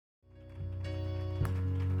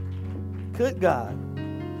Good God.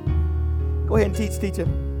 Go ahead and teach, teacher.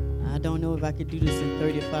 I don't know if I could do this in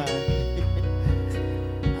 35.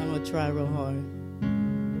 I'm going to try real hard.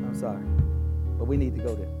 I'm sorry, but we need to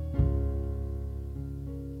go there.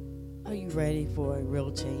 Are you ready for a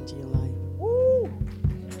real change in your life? Woo!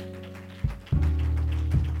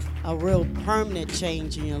 A real permanent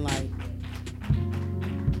change in your life.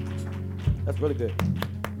 That's really good.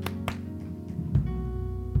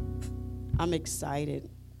 I'm excited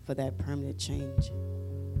for that permanent change.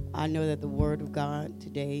 I know that the word of God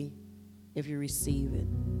today, if you receive it,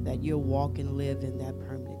 that you'll walk and live in that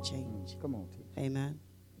permanent change. Come on, teach. Amen.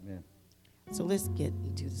 Amen. So let's get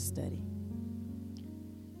into the study.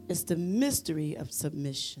 It's the mystery of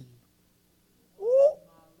submission. Ooh.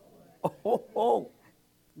 Oh.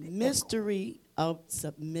 Mystery of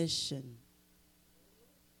submission.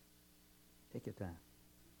 Take your time.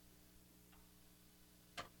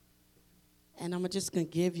 And I'm just going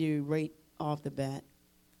to give you right off the bat,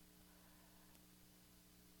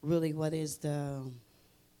 really what is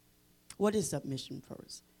submission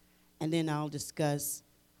first. And then I'll discuss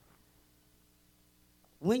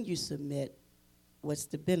when you submit, what's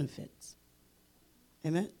the benefits.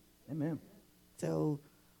 Amen? Amen. So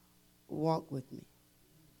walk with me.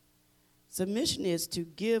 Submission is to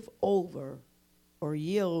give over or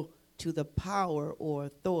yield to the power or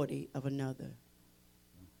authority of another.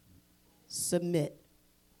 Submit,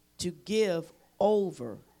 to give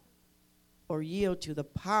over or yield to the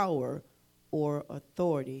power or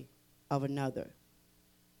authority of another.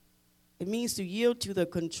 It means to yield to the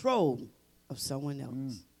control of someone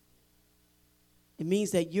else. It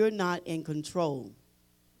means that you're not in control.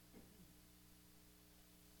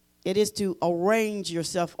 It is to arrange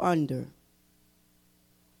yourself under.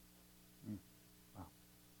 Wow.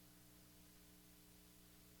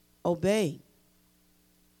 Obey.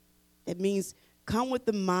 It means come with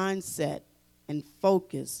the mindset and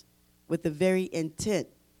focus with the very intent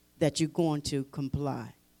that you're going to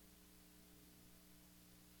comply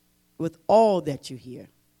with all that you hear.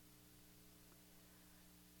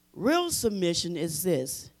 Real submission is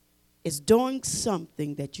this. It's doing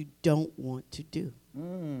something that you don't want to do.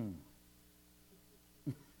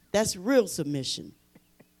 That's real submission.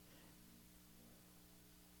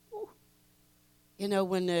 You know,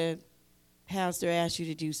 when the pastor asks you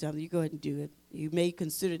to do something, you go ahead and do it. You may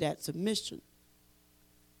consider that submission.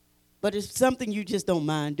 But if something you just don't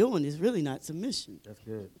mind doing, it's really not submission. That's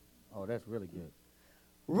good. Oh, that's really good.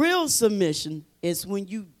 Real submission is when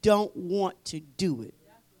you don't want to do it,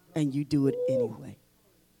 and you do it anyway.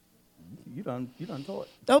 You done taught.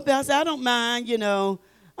 Don't be, I don't mind,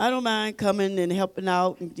 I don't mind coming and helping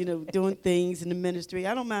out and, doing things in the ministry.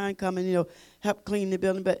 I don't mind coming, help clean the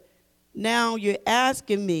building. But now you're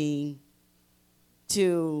asking me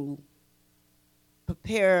to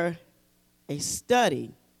prepare a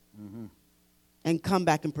study and come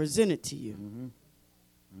back and present it to you.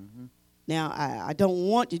 Now, I don't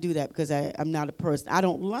want to do that because I'm not a person. I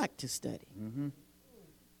don't like to study.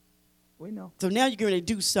 We know. So now you're going to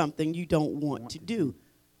do something you don't want to do.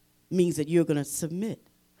 Means that you're going to submit.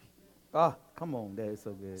 Ah, come on, that is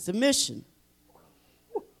so good. Submission.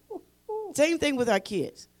 Same thing with our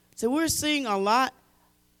kids. So we're seeing a lot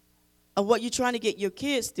of what you're trying to get your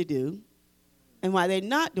kids to do and why they're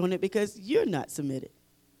not doing it because you're not submitted.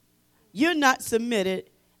 You're not submitted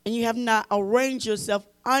and you have not arranged yourself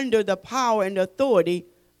under the power and authority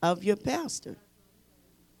of your pastor.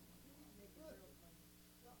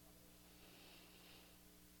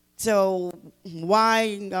 So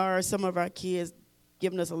why are some of our kids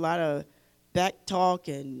giving us a lot of back talk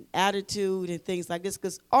and attitude and things like this?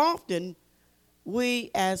 Because often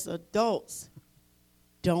we as adults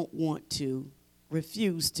don't want to,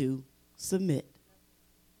 refuse to submit.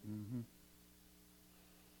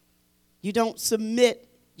 You don't submit,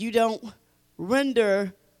 you don't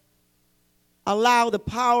allow the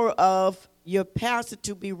power of your pastor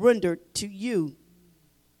to be rendered to you.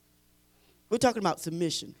 We're talking about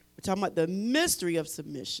submission. We're talking about the mystery of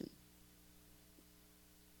submission.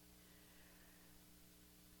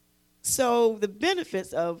 So the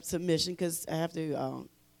benefits of submission, because I have to,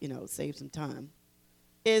 save some time,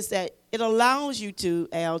 is that it allows you to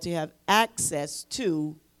have access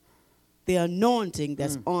to the anointing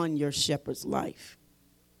that's on your shepherd's life.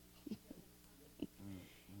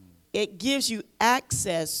 It gives you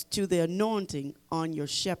access to the anointing on your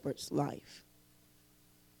shepherd's life.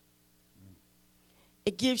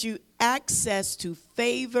 It gives you access to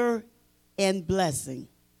favor and blessing.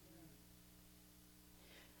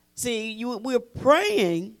 See, we're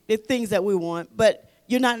praying the things that we want, but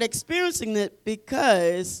you're not experiencing it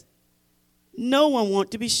because no one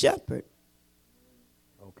wants to be shepherd.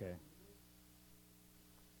 Okay.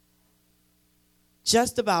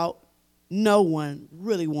 just about no one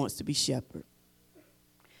really wants to be shepherd.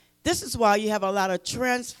 This is why you have a lot of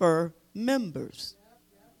transfer members.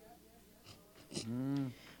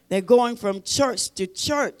 They're going from church to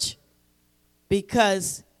church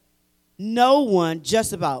because no one,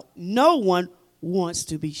 just about no one, wants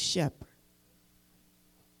to be shepherd.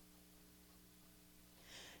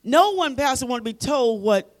 No one, pastor, wants to be told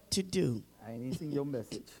what to do. I ain't even seen your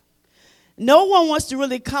message. No one wants to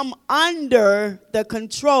really come under the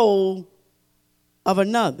control of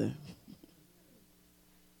another.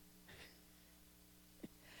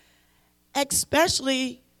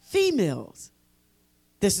 Especially females.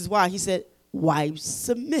 This is why he said, wives,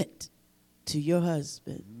 submit to your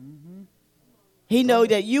husband. Mm-hmm. He knows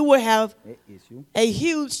that you will have a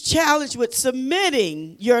huge challenge with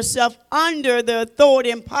submitting yourself under the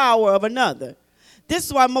authority and power of another. This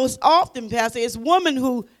is why most often, Pastor, it's women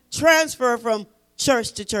who transfer from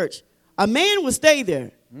church to church. A man will stay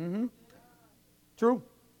there. Mm-hmm. True.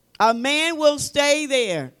 A man will stay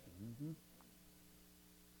there. Mm-hmm.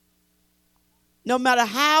 No matter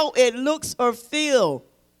how it looks or feel,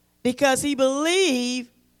 because he believes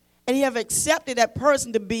and he have accepted that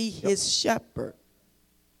person to be his shepherd.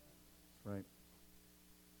 Right.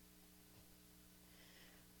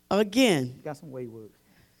 Again, got some wayward.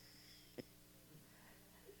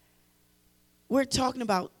 We're talking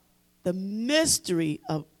about the mystery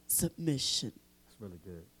of submission. That's really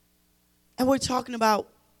good. And we're talking about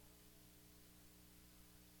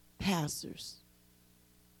pastors.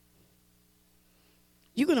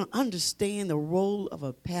 You're going to understand the role of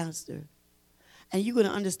a pastor, and you're going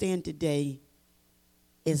to understand today,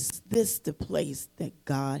 is this the place that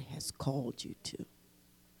God has called you to?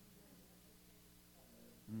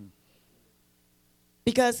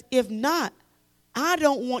 Because if not, I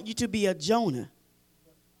don't want you to be a Jonah,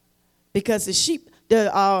 because the ship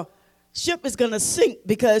is going to sink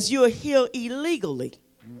because you're here illegally,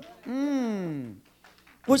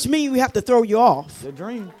 which means we have to throw you off. Your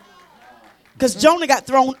dream. Because Jonah got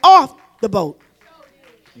thrown off the boat.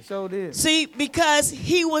 He sure did. See, because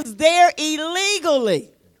he was there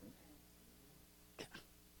illegally.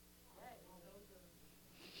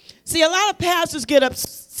 See, a lot of pastors get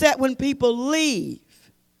upset when people leave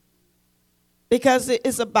because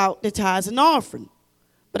it's about the tithes and offering.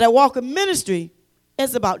 But at Walk of Ministry,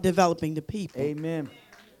 it's about developing the people. Amen.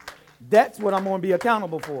 That's what I'm going to be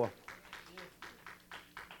accountable for.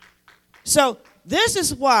 So this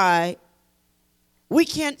is why we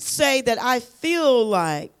can't say that I feel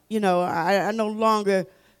like, I no longer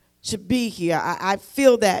should be here. I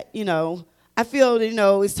feel that,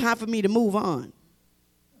 it's time for me to move on.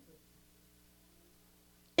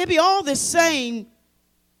 It'd be all the same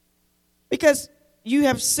because you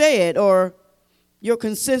have said, or your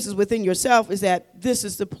consensus within yourself is that this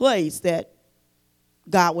is the place that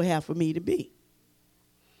God would have for me to be.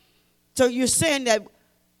 So you're saying that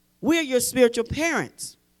we're your spiritual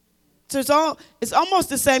parents. So it's almost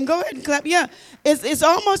the same. Go ahead and clap. Yeah, it's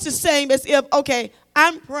almost the same as if, okay,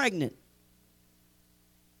 I'm pregnant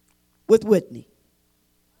with Whitney.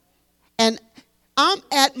 And I'm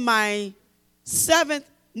at my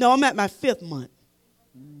I'm at my 5th month.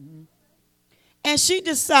 Mm-hmm. And she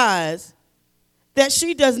decides that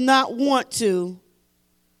she does not want to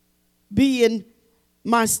be in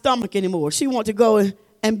my stomach anymore. She wants to go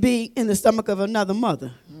and be in the stomach of another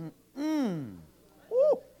mother.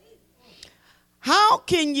 How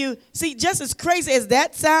can you, see, just as crazy as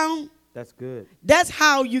that sound, that's good. That's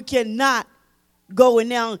how you cannot go and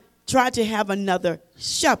now try to have another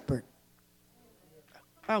shepherd.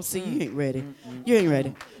 Oh, see, you ain't ready. You ain't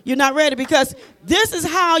ready. You're not ready because this is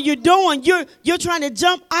how you're doing. You're trying to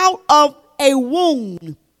jump out of a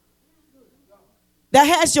womb that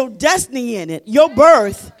has your destiny in it, your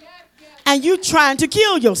birth, and you trying to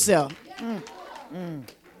kill yourself.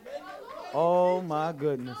 Oh, my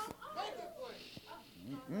goodness.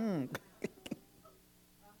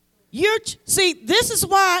 See, this is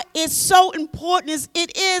why it's so important as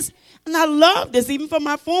it is, and I love this even from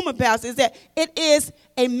my former pastor, is that it is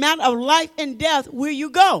a matter of life and death where you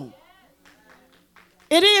go.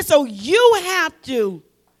 It is, so you have to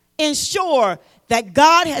ensure that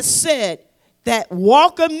God has said that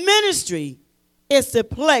Walk of Ministry is the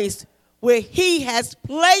place where he has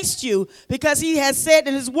placed you, because he has said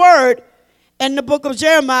in his word in the book of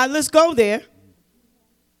Jeremiah, let's go there.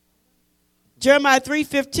 Jeremiah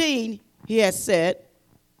 3:15, he has said,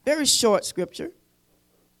 very short scripture.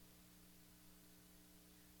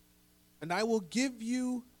 And I will give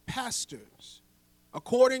you pastors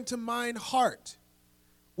according to mine heart,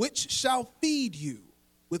 which shall feed you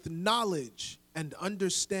with knowledge and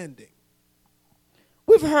understanding.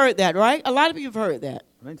 We've heard that, right? A lot of you have heard that.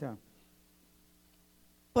 Many times.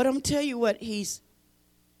 But I'm telling you what he's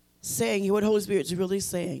saying, what Holy Spirit's really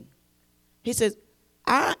saying. He says,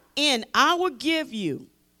 I will give you.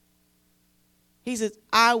 He says,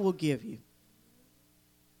 I will give you.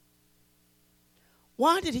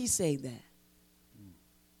 Why did he say that?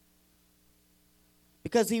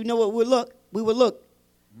 Because he knew what we would look.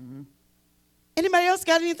 Mm-hmm. Anybody else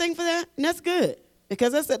got anything for that? And that's good.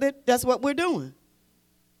 Because that's what we're doing.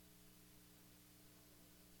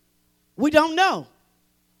 We don't know.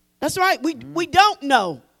 That's right. We don't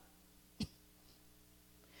know.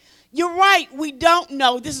 You're right. We don't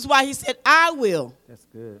know. This is why he said, I will. That's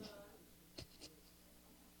good.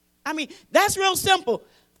 I mean, that's real simple,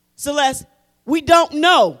 Celeste. We don't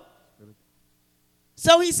know.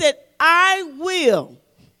 So he said, I will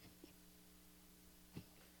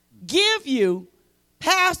give you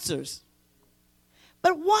pastors.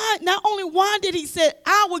 But why? Not only why did he say,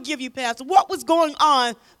 I will give you pastors? What was going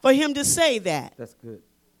on for him to say that? That's good.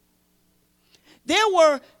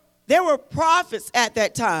 There were prophets at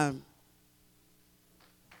that time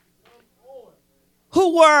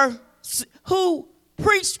who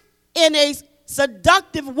preached in a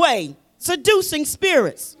seductive way, seducing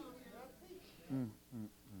spirits,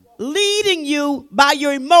 leading you by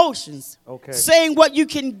your emotions, saying what you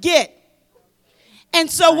can get. And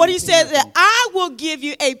so what he said, that I will give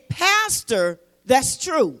you a pastor that's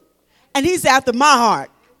true. And he's after my heart.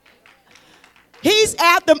 He's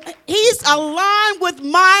aligned with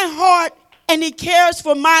my heart, and he cares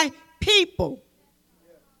for my people.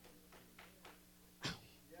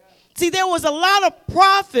 See, there was a lot of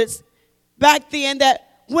prophets back then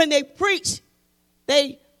that when they preached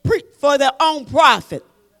for their own profit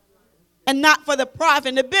and not for the profit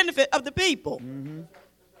and the benefit of the people. Mm-hmm.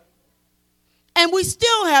 And we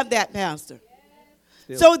still have that, Pastor.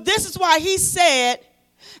 So this is why he said,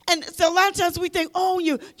 and so a lot of times we think, oh,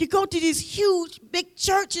 you go to these huge, big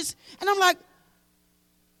churches. And I'm like,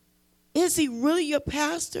 is he really your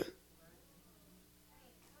pastor?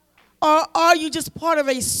 Or are you just part of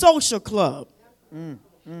a social club?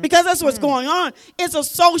 Because that's what's going on. It's a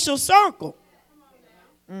social circle.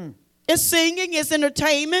 It's singing, it's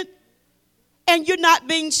entertainment, and you're not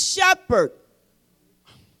being shepherded.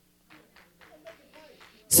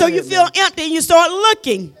 So you feel empty and you start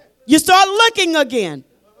looking. You start looking again.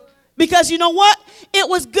 Because you know what? It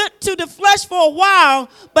was good to the flesh for a while,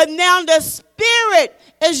 but now the spirit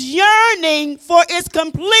is yearning for its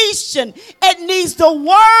completion. It needs the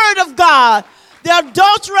word of God, the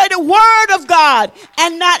adulterated word of God,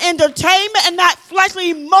 and not entertainment and not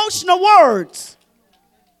fleshly emotional words.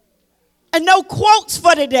 And no quotes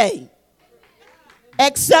for today,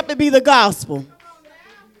 except it be the gospel.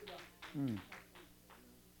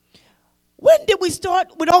 When did we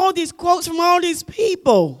start with all these quotes from all these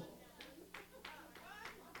people?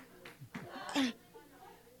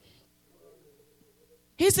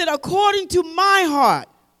 He said, according to my heart.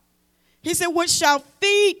 He said, which shall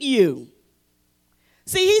feed you.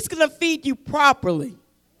 See, he's going to feed you properly.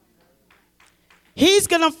 He's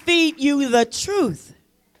going to feed you the truth.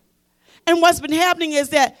 And what's been happening is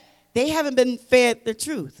that they haven't been fed the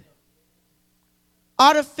truth.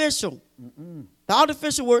 Artificial. The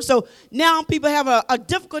artificial word. So now people have a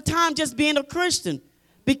difficult time just being a Christian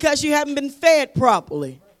because you haven't been fed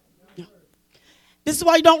properly. This is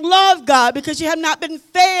why you don't love God, because you have not been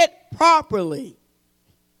fed properly.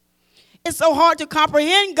 It's so hard to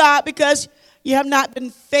comprehend God because you have not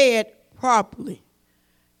been fed properly.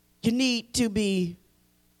 You need to be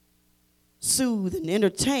soothed and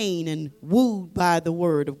entertained and wooed by the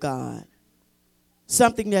word of God.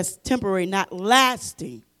 Something that's temporary, not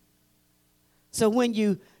lasting. So when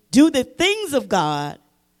you do the things of God,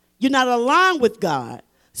 you're not aligned with God.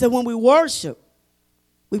 So when we worship,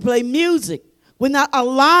 we play music, we're not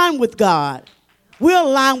aligned with God. We're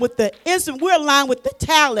aligned with the instrument. We're aligned with the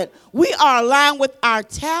talent. We are aligned with our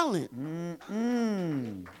talent.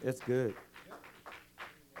 That's good.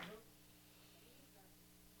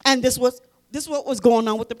 And this what was going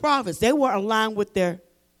on with the prophets. They were aligned with their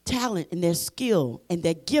talent and their skill and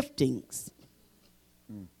their giftings.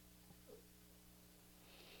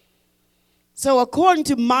 So according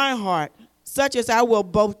to my heart, such as I will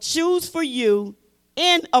both choose for you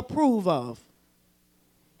and approve of.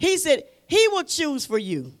 He said he will choose for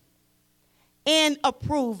you and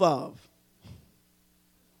approve of.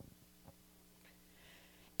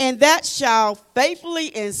 And that shall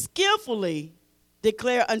faithfully and skillfully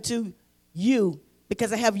declare unto you,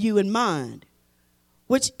 because I have you in mind,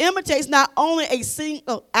 which imitates not only a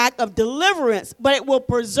single act of deliverance, but it will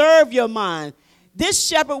preserve your mind. This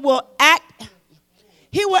shepherd will act,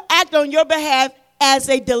 he will act on your behalf as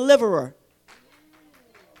a deliverer.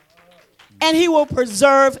 And he will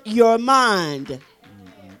preserve your mind.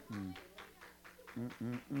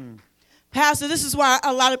 Pastor, this is why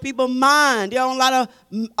a lot of people mind. They're on a lot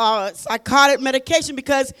of psychotic medication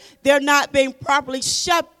because they're not being properly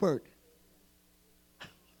shepherded.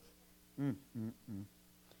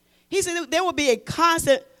 He said there will be a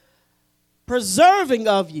constant preserving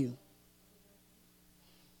of you.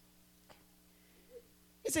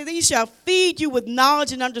 He said that he shall feed you with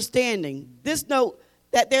knowledge and understanding. This note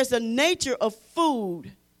that there's a nature of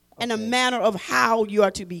food and a manner of how you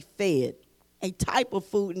are to be fed. A type of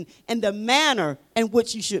food and the manner in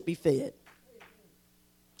which you should be fed.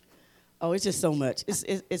 Oh, it's just so much.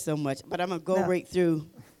 It's so much. But I'm going to go right through.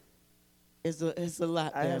 It's a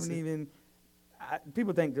lot. I haven't even,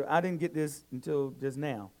 people think I didn't get this until just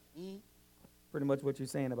now. Mm-hmm. Pretty much what you're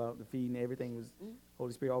saying about the feeding, everything was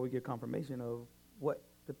Holy Spirit always give confirmation of what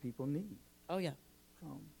the people need. Oh, yeah.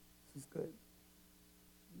 This is good.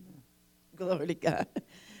 Yeah. Glory to God.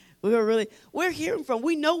 We're hearing from,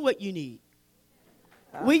 we know what you need.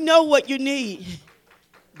 We know what you need.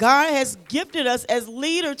 God has gifted us as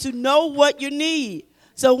leaders to know what you need.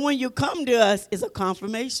 So when you come to us, it's a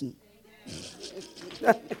confirmation.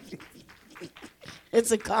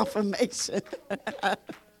 It's a confirmation.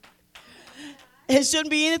 It shouldn't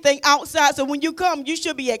be anything outside. So when you come, you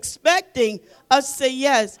should be expecting us to say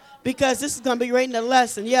yes, because this is going to be right in the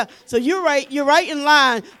lesson. Yeah. So you're right. You're right in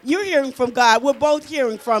line. You're hearing from God. We're both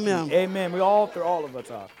hearing from him. Amen. All of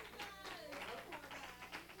us are.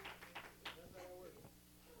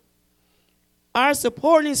 Our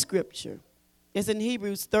supporting scripture is in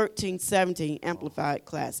Hebrews 13:17, Amplified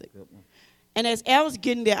Classic. And as Al's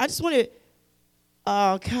getting there, I just want to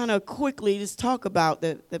kind of quickly just talk about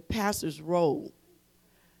the pastor's role.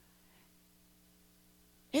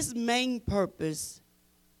 His main purpose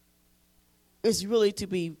is really to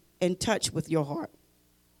be in touch with your heart,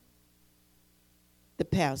 the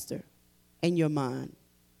pastor, and your mind,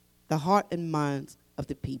 the heart and minds of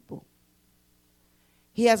the people.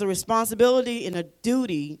 He has a responsibility and a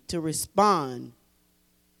duty to respond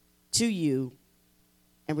to you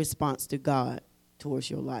in response to God towards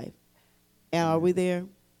your life. And are we there?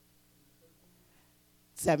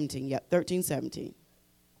 17, yep, 13:17.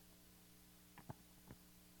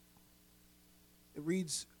 It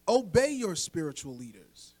reads, obey your spiritual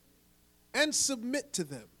leaders and submit to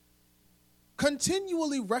them,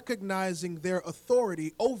 continually recognizing their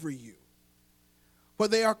authority over you. For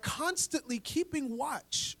they are constantly keeping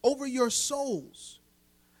watch over your souls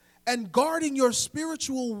and guarding your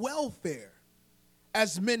spiritual welfare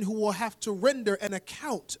as men who will have to render an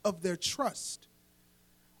account of their trust.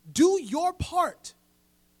 Do your part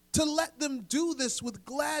to let them do this with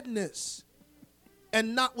gladness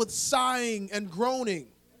and not with sighing and groaning,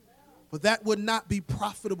 for that would not be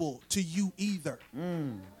profitable to you either.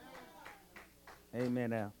 Amen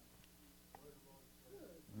now.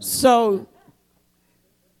 So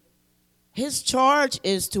his charge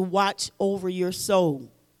is to watch over your soul,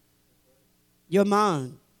 your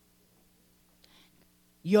mind.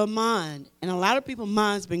 Your mind. And a lot of people's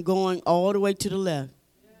minds been going all the way to the left.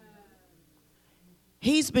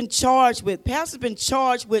 He's been charged with, pastor's been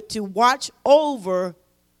charged with to watch over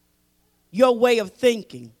your way of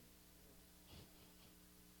thinking,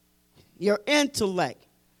 your intellect,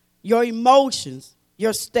 your emotions,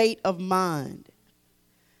 your state of mind.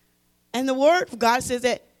 And the word of God says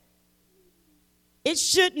that it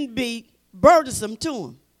shouldn't be burdensome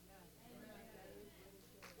to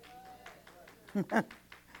him.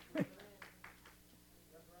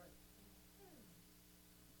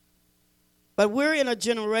 But we're in a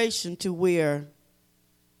generation to where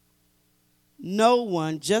no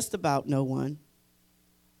one, just about no one,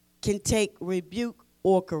 can take rebuke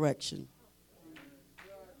or correction.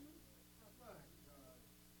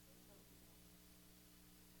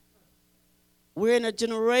 We're in a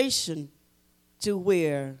generation to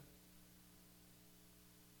where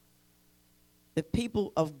the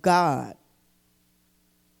people of God,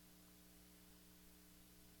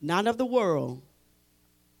 not of the world,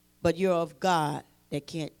 but you're of God, that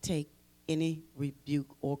can't take any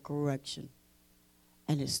rebuke or correction.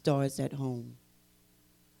 And it starts at home.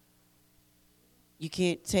 You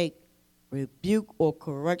can't take rebuke or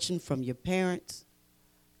correction from your parents.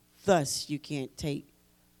 Thus, you can't take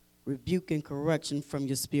rebuke and correction from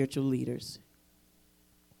your spiritual leaders.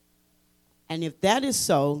 And if that is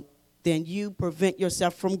so, then you prevent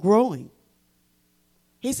yourself from growing.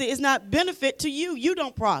 He said, it's not benefit to you. You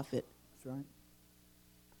don't profit. That's right.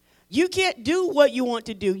 You can't do what you want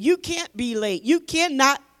to do. You can't be late. You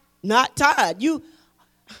cannot not tired.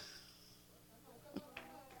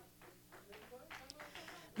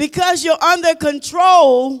 because you're under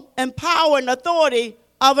control and power and authority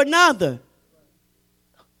of another.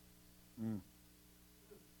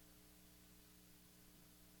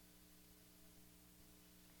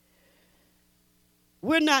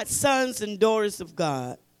 We're not sons and daughters of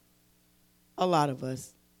God, a lot of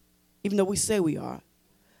us, even though we say we are,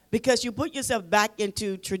 because you put yourself back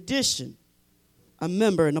into tradition, a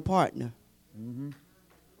member and a partner. Mm-hmm.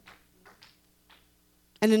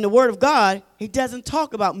 And in the Word of God, he doesn't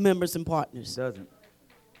talk about members and partners. He doesn't.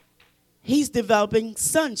 He's developing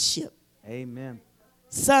sonship. Amen.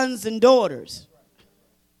 Sons and daughters.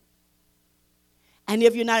 And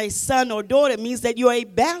if you're not a son or daughter, it means that you're a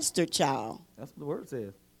bastard child. That's what the word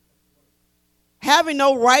says. Having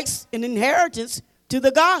no rights and inheritance to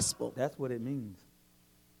the gospel. That's what it means.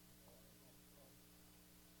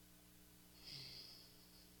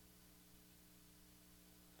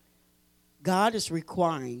 God is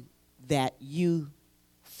requiring that you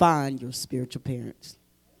find your spiritual parents.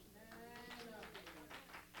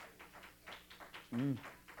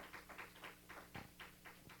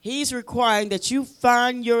 He's requiring that you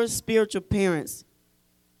find your spiritual parents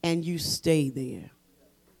and you stay there.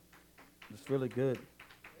 It's really good.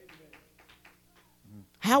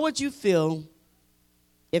 How would you feel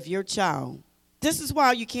if your child, this is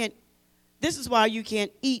why you can't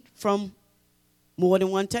eat from more than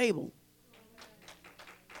one table.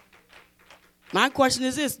 My question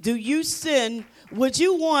is this: do you sin? Would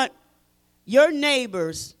you want your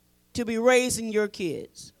neighbors to be raising your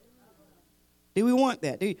kids? Do we want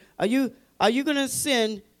that? Are you going to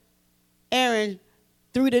send Aaron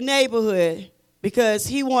through the neighborhood because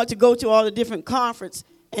he wants to go to all the different conference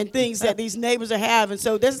and things that these neighbors are having?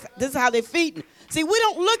 So this is how they're feeding. See, we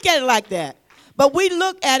don't look at it like that, but we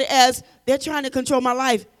look at it as they're trying to control my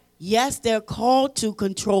life. Yes, they're called to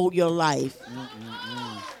control your life.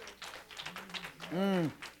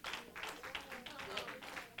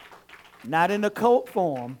 Not in a cult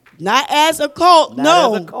form. Not as a cult, Not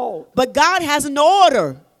no. as a cult. But God has an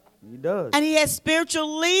order. He does. And he has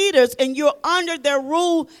spiritual leaders, and you're under their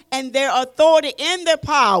rule and their authority and their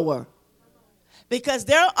power. Because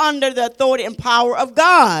they're under the authority and power of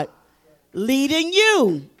God leading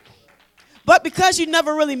you. But because you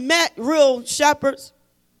never really met real shepherds,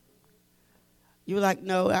 you're like,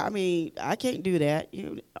 no, I can't do that.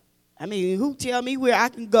 Who tell me where I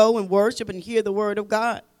can go and worship and hear the word of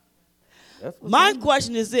God? My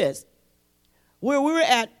question is this: where we were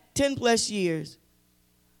at 10 plus years,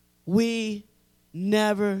 we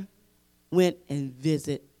never went and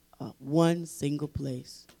visit one single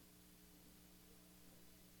place.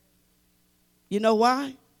 You know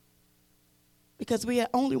why? Because we had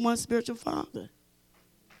only one spiritual father.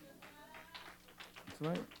 That's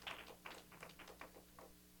right.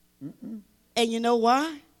 And you know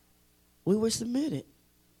why? We were submitted.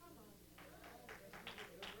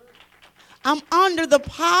 I'm under the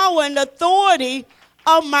power and authority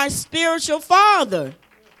of my spiritual father.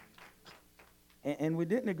 And we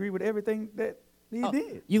didn't agree with everything that he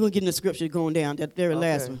did. You're going to get in the scripture going down, that very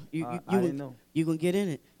last one. I didn't know. You're going to get in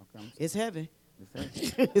it. Okay. It's heavy. It's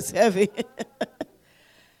heavy. It's heavy.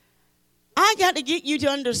 I got to get you to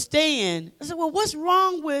understand. I said, well, what's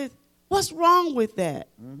wrong with that?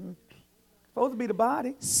 Mm-hmm. Supposed to be the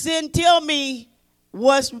body. Tell me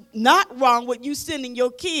what's not wrong with you sending your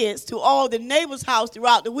kids to all the neighbors' house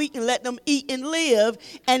throughout the week and let them eat and live,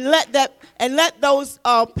 and let those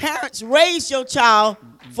parents raise your child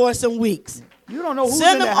for some weeks. You don't know who's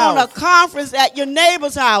Send in them the house. on a conference at your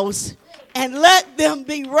neighbor's house and let them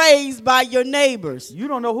be raised by your neighbors. You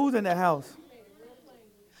don't know who's in the house.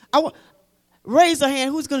 Raise a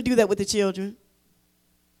hand. Who's going to do that with the children?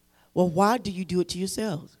 Well, why do you do it to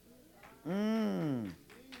yourselves? I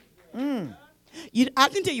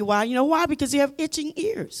can tell you why. You know why? Because you have itching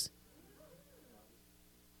ears.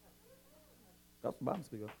 That's the Bible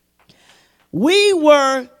speaker. We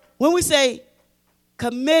were, when we say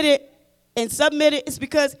committed and submitted, it's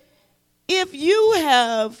because if you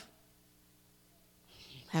have,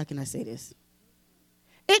 how can I say this?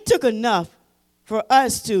 It took enough for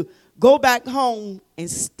us to go back home and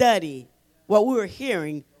study what we were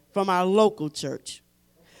hearing from our local church.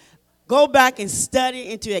 Go back and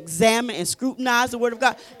study and to examine and scrutinize the Word of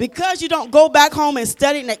God. Because you don't go back home and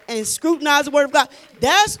study and scrutinize the Word of God,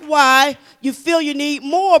 that's why you feel you need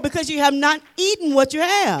more, because you have not eaten what you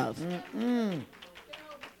have.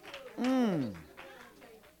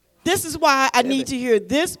 This is why I need to hear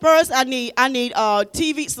this person. I need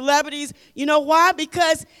TV celebrities. You know why?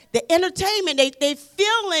 Because the entertainment, they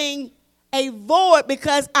feeling a void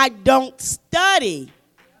because I don't study.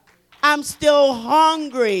 I'm still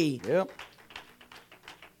hungry. Yep.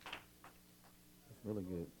 That's really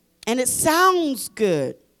good. And it sounds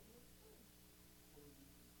good.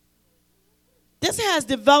 This has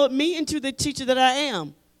developed me into the teacher that I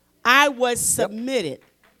am. I was submitted,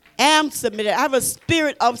 am submitted. I have a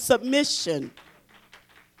spirit of submission.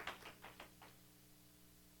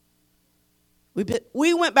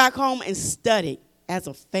 We went back home and studied as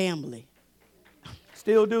a family.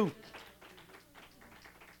 Still do.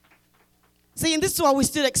 See, and this is why we're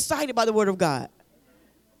still excited by the Word of God.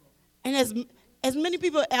 And as many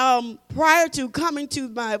people prior to coming to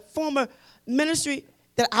my former ministry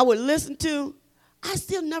that I would listen to, I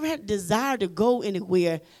still never had a desire to go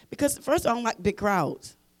anywhere because, first, I don't like big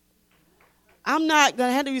crowds. I'm not going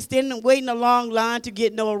to have to be standing and waiting a long line to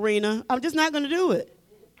get no arena. I'm just not going to do it.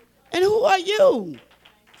 And who are you?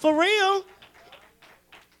 For real?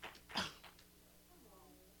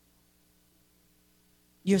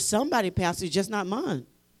 You're somebody, Pastor, just not mine.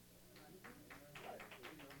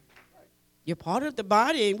 You're part of the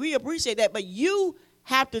body, and we appreciate that, but you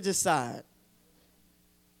have to decide.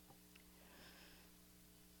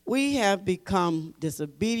 We have become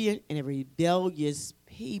disobedient and rebellious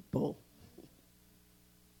people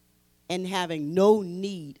and having no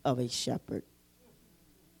need of a shepherd.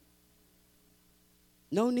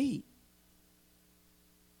 No need.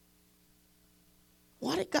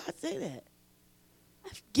 Why did God say that?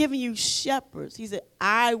 I've given you shepherds. He said,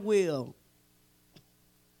 I will.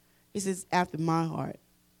 He says, after my heart.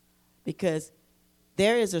 Because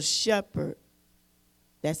there is a shepherd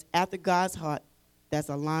that's after God's heart, that's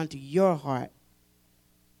aligned to your heart,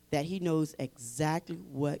 that he knows exactly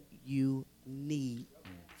what you need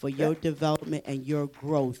for your development and your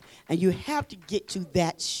growth. And you have to get to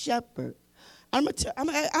that shepherd. I'm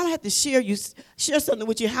gonna have to share something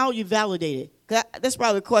with you, how you validate it. 'Cause that's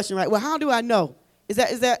probably a question, right? Well, how do I know? Is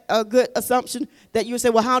that a good assumption that you would say,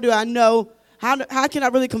 well, how do I know? How can I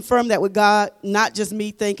really confirm that with God, not just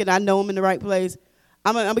me thinking I know him in the right place?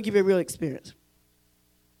 I'm going to give you a real experience.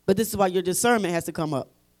 But this is why your discernment has to come up.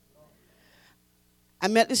 I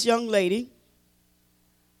met this young lady.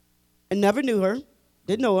 I never knew her,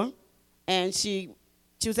 didn't know her. And she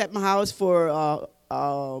was at my house for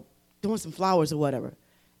doing some flowers or whatever.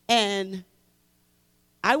 And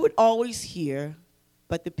I would always hear,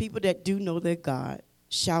 but the people that do know their God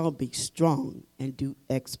shall be strong and do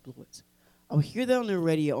exploits. I would hear that on the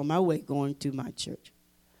radio on my way going to my church.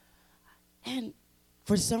 And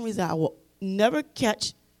for some reason, I will never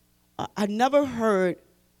I never heard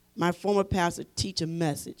my former pastor teach a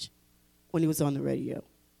message when he was on the radio.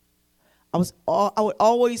 I would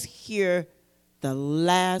always hear the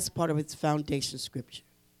last part of his foundation scripture.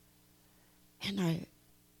 And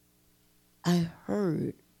I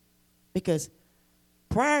heard, because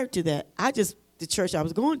prior to that, the church I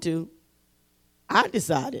was going to, I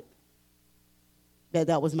decided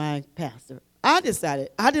that was my pastor. I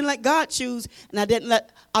decided. I didn't let God choose, and I didn't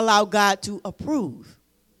allow God to approve.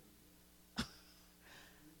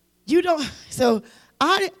 So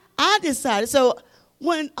I decided. So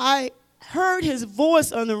when I heard his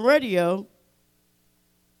voice on the radio,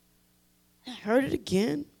 I heard it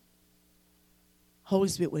again. Holy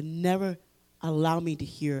Spirit would never allow me to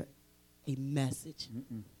hear a message.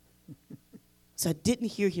 So I didn't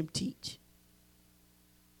hear him teach.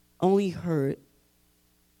 Only heard,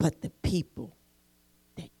 but the people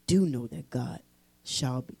that do know that God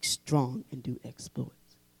shall be strong and do exploits.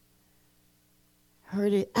 I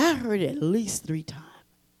heard it at least 3 times.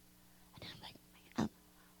 And I'm like, man,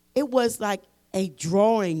 it was like a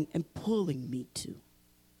drawing and pulling me to.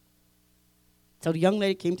 So the young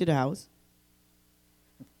lady came to the house.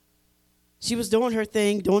 She was doing her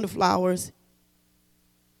thing, doing the flowers.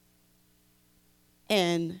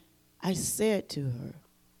 And I said to her,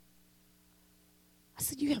 I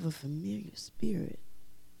said, you have a familiar spirit.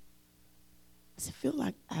 I said, I feel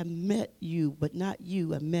like I met you, but not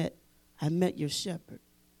you. I met your shepherd.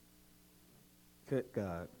 Good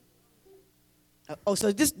God.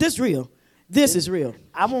 So this real. This is real.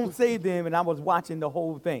 I won't say them, and I was watching the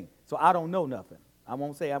whole thing, so I don't know nothing. I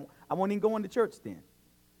won't say. I won't even go into church then.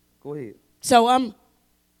 Go ahead. So I'm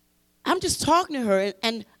just talking to her,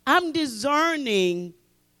 and I'm discerning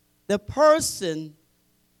the person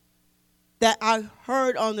that I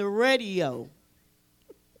heard on the radio.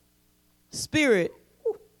 Spirit,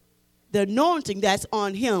 the anointing that's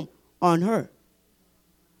on him, on her.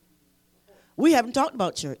 We haven't talked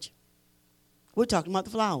about church. We're talking about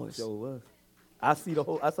the flowers. Sure was. I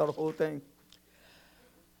saw the whole thing.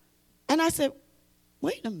 And I said,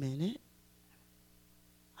 wait a minute.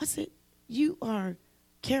 I said, you are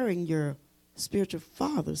carrying your spiritual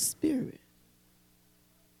father's spirit.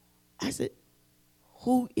 I said,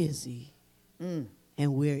 who is he?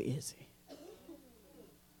 And where is he?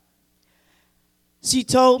 she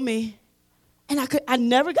told me, and I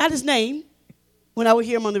never got his name when I would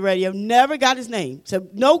hear him on the radio, never got his name, so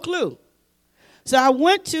no clue. So I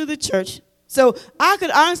went to the church. So I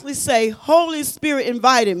could honestly say Holy Spirit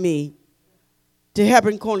invited me to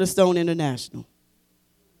Hebron Cornerstone International.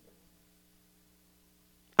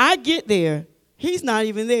 I get there, he's not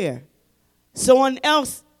even there. Someone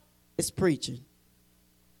else is preaching.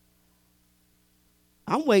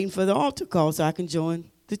 I'm waiting for the altar call so I can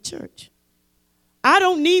join the church. I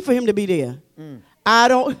don't need for him to be there.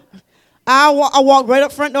 I walk right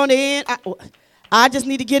up front on the end. I just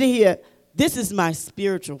need to get in here. This is my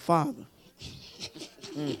spiritual father.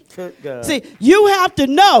 See, you have to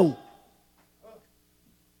know.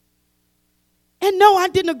 And no, I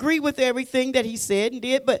didn't agree with everything that he said and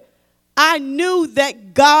did, but I knew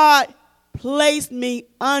that God placed me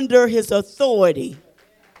under his authority.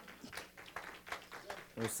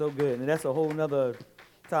 It was so good. And that's a whole nother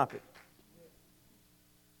topic.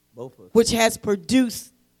 Both of us. Which has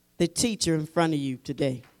produced the teacher in front of you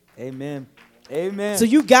today. Amen. Amen. So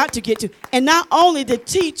you got to get to, and not only the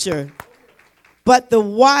teacher, but the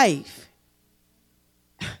wife,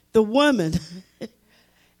 the woman,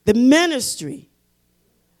 the ministry.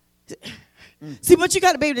 See, but you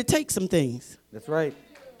got to be able to take some things. That's right.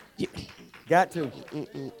 Got to.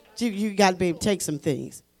 You got to be able to take some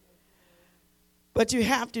things. But you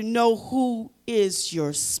have to know who is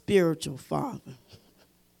your spiritual father.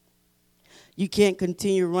 You can't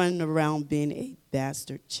continue running around being a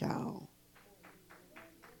bastard child.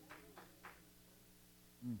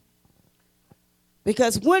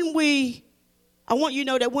 Because I want you to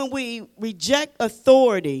know that when we reject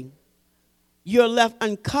authority, you're left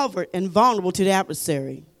uncovered and vulnerable to the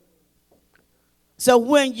adversary. So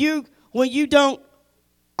when you don't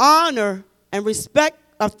honor and respect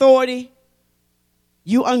authority,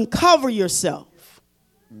 you uncover yourself.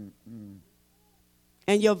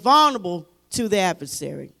 And you're vulnerable to the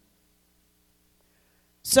adversary.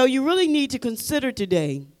 So you really need to consider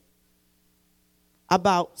today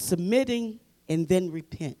about submitting and then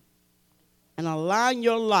repent and align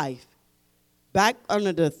your life back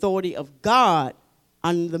under the authority of God,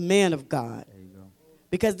 under the man of God. There you go.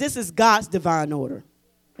 Because this is God's divine order.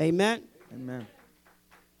 Amen? Amen.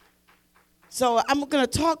 So I'm going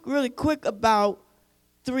to talk really quick about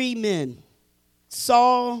 3 men,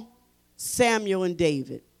 Saul, Samuel, and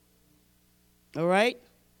David. All right?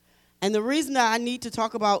 And the reason that I need to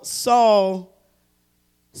talk about Saul,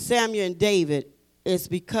 Samuel, and David is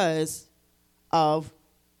because of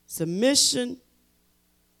submission,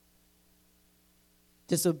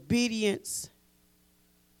 disobedience,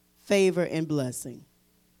 favor, and blessing.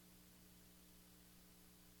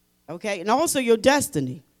 Okay? And also your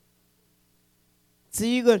destiny.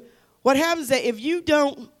 So what happens is that if you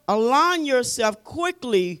don't align yourself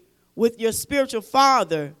quickly with your spiritual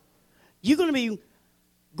father, you're going to be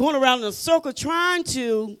going around in a circle trying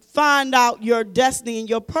to find out your destiny and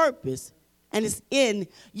your purpose. And it's in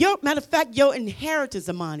matter of fact, your inheritance,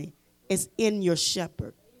 Amani, is in your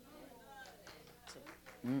shepherd.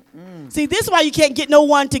 See, this is why you can't get no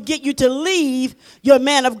one to get you to leave your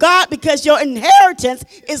man of God, because your inheritance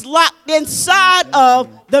is locked inside of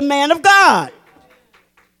the man of God.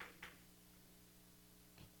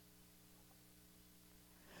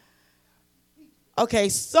 Okay,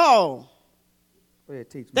 Saul.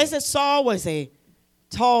 They said Saul was a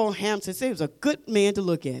tall, handsome. He was a good man to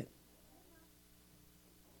look at.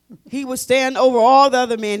 He would stand over all the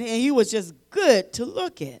other men, and he was just good to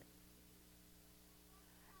look at.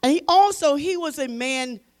 And he was a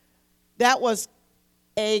man that was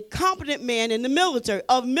a competent man in the military.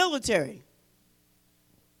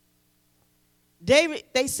 David,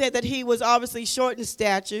 they said that he was obviously short in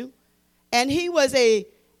stature, and he was a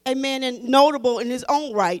man notable in his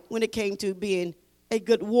own right when it came to being a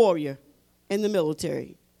good warrior in the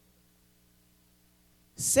military.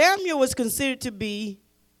 Samuel was considered to be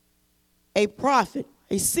a prophet,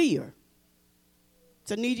 a seer.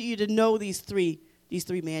 So I need you to know these three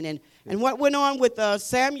men. And what went on with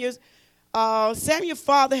Samuel's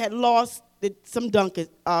father had lost some donkeys,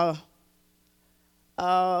 had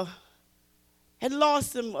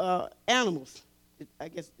lost some animals, I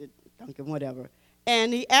guess donkey, whatever.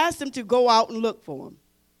 And he asked him to go out and look for him.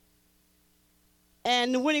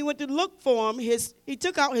 And when he went to look for him, he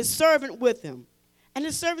took out his servant with him. And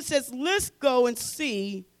his servant says, let's go and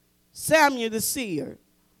see Samuel the seer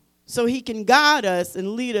so he can guide us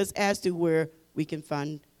and lead us as to where we can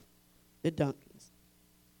find the donkeys.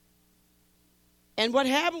 And what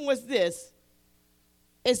happened was this,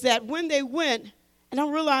 is that when they went, and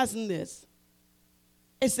I'm realizing this,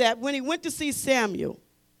 is that when he went to see Samuel,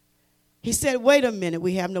 he said, wait a minute,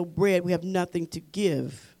 we have no bread, we have nothing to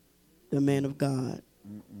give the man of God.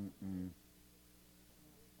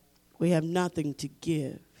 We have nothing to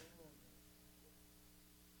give.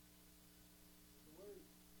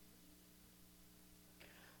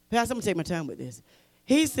 Pastor, I'm going to take my time with this.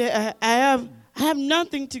 He said, I have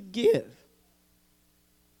nothing to give.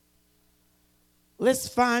 Let's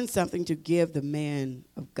find something to give the man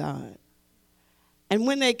of God. And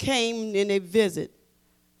when they came and they visit,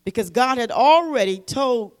 because God had already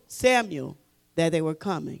told Samuel that they were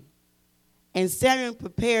coming. And Samuel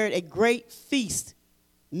prepared a great feast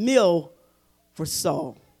meal for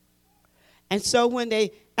Saul. And so when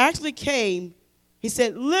they actually came, he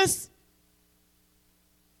said, let's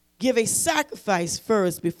give a sacrifice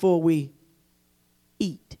first before we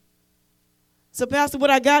eat. So, Pastor, what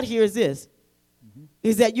I got here is this,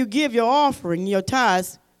 is that you give your offering, your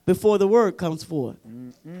tithes, before the word comes forth.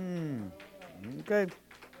 Okay.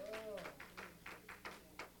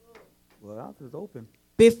 Well, the altar is open.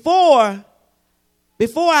 Before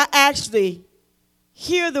I actually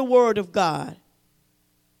hear the word of God,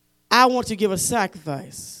 I want to give a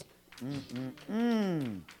sacrifice.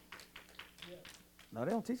 No,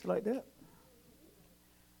 they don't teach it like that.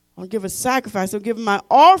 I want to give a sacrifice. I'll give my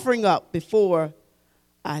offering up before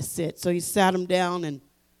I sit. So he sat him down and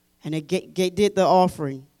they did the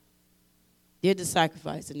offering, did the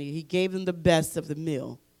sacrifice, and he gave them the best of the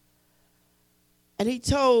meal. And he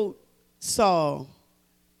told Saul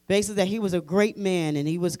basically that he was a great man and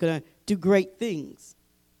he was going to do great things.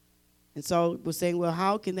 And Saul was saying, well,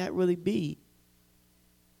 how can that really be?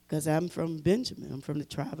 Because I'm from Benjamin. I'm from the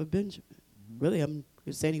tribe of Benjamin. Really, he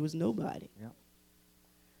was saying he was nobody. Yeah.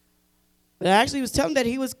 But actually he was telling him that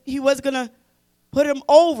he was going to put him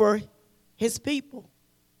over his people.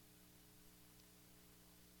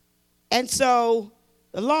 And so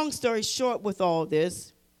the long story short with all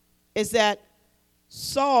this is that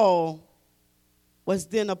Saul was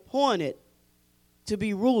then appointed to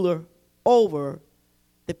be ruler over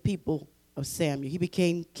the people of Samuel. He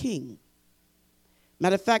became king.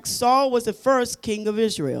 Matter of fact, Saul was the first king of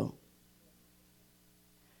Israel.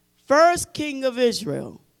 First king of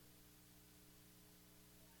Israel.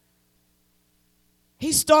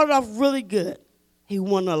 He started off really good. He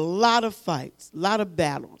won a lot of fights, a lot of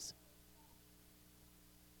battles.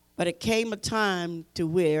 But it came a time to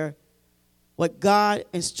where what God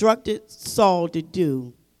instructed Saul to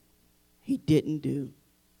do, he didn't do.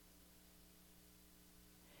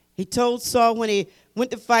 He told Saul when he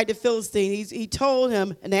went to fight the Philistines, he told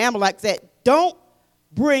him, and the Amalekites said, don't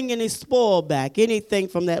bring any spoil back, anything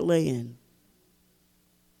from that land.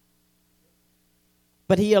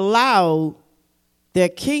 But he allowed their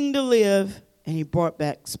king to live, and he brought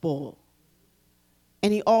back spoil.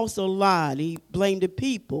 And he also lied. He blamed the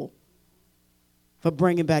people for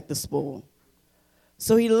bringing back the spoil.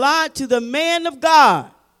 So he lied to the man of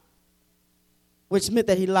God, which meant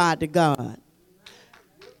that he lied to God.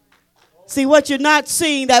 See, what you're not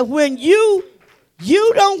seeing, that when you're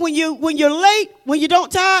late, when you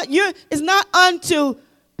don't tithe, it's not unto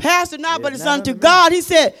pastor now, but it's unto God. He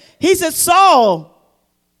said, Saul,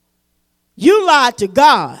 you lied to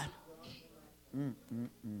God.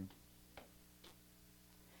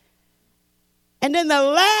 And then the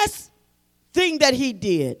last thing that he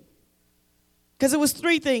did, because it was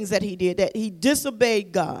three things that he did, that he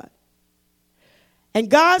disobeyed God. And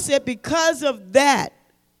God said, because of that,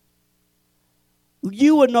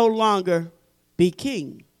 you will no longer be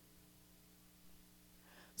king.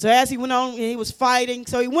 So as he went on, he was fighting.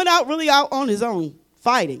 So he went out on his own,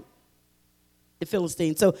 fighting the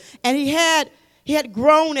Philistines. So, and he had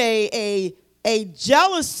grown a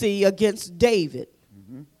jealousy against David.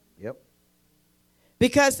 Yep.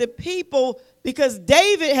 Because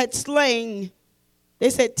David had slain, they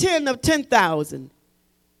said 10 of 10,000,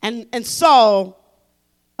 and Saul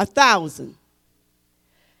 1,000.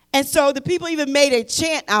 And so the people even made a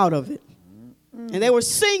chant out of it. And they were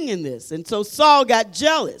singing this. And so Saul got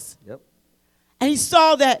jealous. Yep. And he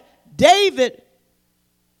saw that David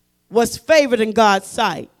was favored in God's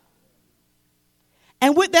sight.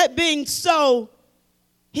 And with that being so,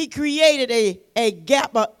 he created a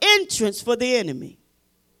gap, an entrance for the enemy.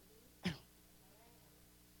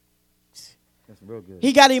 That's real good.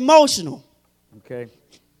 He got emotional. Okay.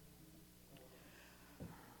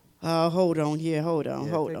 Hold on here. Hold on.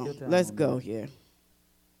 Let's on go that. here.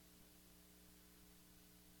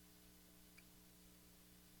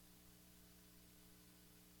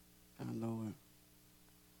 Lord.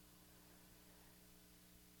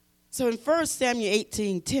 So in 1 Samuel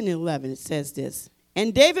 18, 10 and 11, it says this.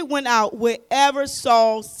 And David went out wherever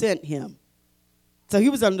Saul sent him. So he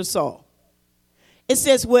was under Saul. It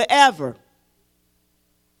says wherever.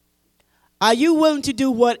 Are you willing to do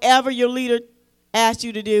whatever your leader asked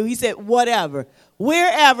you to do? He said whatever.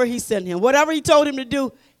 Wherever he sent him. Whatever he told him to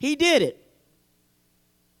do, he did it.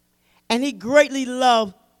 And he greatly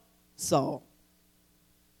loved Saul.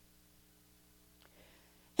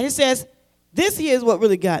 And it says, this here is what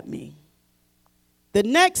really got me. The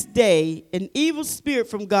next day, an evil spirit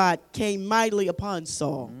from God came mightily upon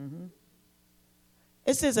Saul. Mm-hmm.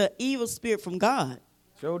 It says an evil spirit from God.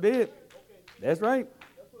 Sure did. That's right.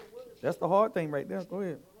 That's the hard thing right there. Go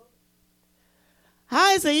ahead.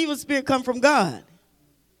 How does an evil spirit come from God?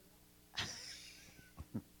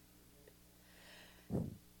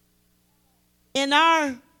 In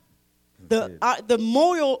the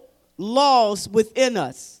moral laws within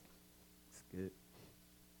us,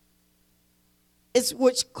 it's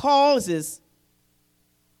which causes,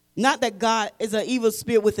 not that God is an evil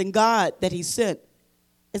spirit within God that he sent,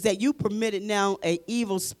 is that you permitted now an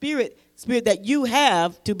evil spirit that you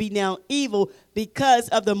have to be now evil because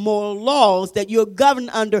of the moral laws that you're governed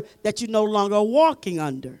under that you're no longer walking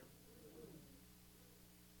under.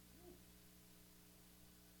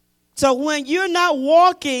 So when you're not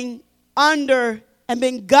walking under and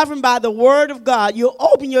being governed by the word of God, you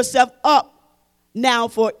open yourself up now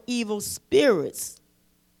for evil spirits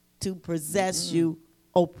to possess you,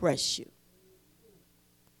 oppress you.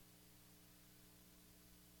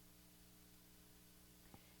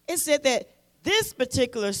 It said that this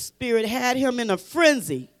particular spirit had him in a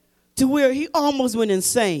frenzy to where he almost went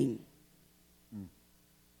insane.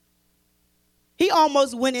 He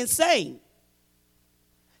almost went insane.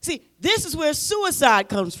 See, this is where suicide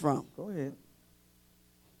comes from. Go ahead.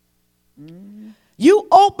 You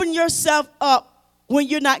open yourself up when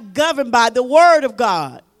you're not governed by the word of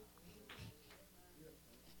God.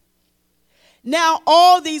 Now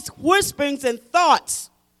all these whisperings and thoughts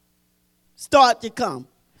start to come.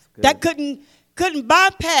 That couldn't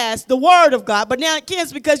bypass the word of God, but now it can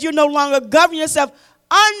because you're no longer governing yourself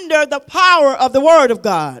under the power of the word of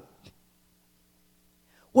God,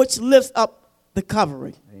 which lifts up the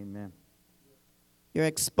covering. Amen. You're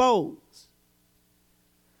exposed.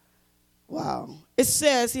 Wow. It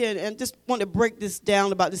says here, and just want to break this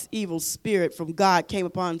down about this evil spirit from God came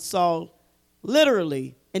upon Saul.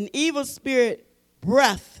 Literally, an evil spirit,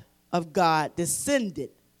 breath of God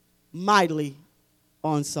descended mightily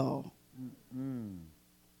on Saul.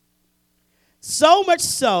 So much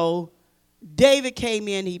so, David came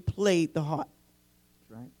in, he played the harp.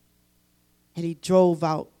 That's right. And he drove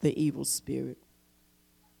out the evil spirit.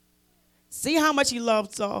 See how much he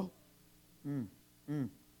loved Saul?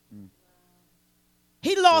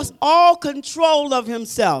 He lost all control of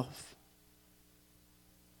himself.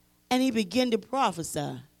 And he began to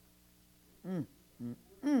prophesy.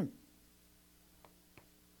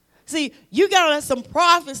 See, you got some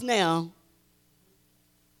prophets now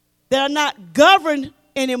that are not governed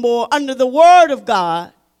anymore under the word of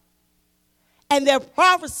God, and they're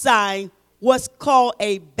prophesying what's called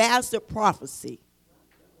a bastard prophecy.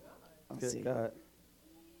 Good God.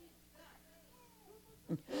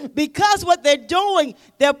 Because what they're doing,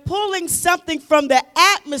 they're pulling something from the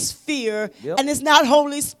atmosphere, and it's not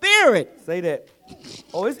Holy Spirit. Say that.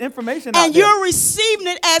 Oh, it's information out and there. You're receiving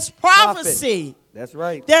it as prophecy. Prophet. That's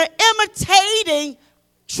right. They're imitating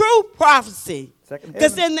true prophecy.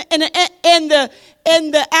 Because in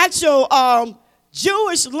the actual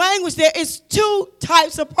Jewish language, there is two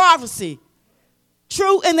types of prophecy: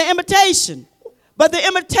 true and the imitation. But the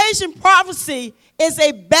imitation prophecy is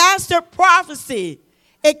a bastard prophecy.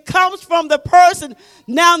 It comes from the person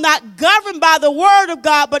now not governed by the word of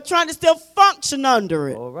God, but trying to still function under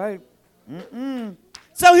it. All right.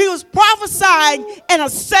 So he was prophesying in a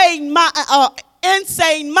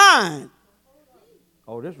insane mind.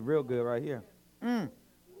 Oh, this is real good right here. You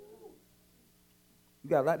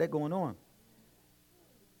got a lot of that going on.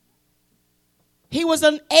 He was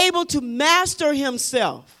unable to master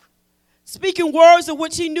himself, speaking words of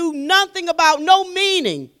which he knew nothing about, no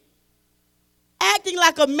meaning, acting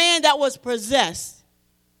like a man that was possessed,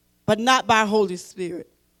 but not by Holy Spirit.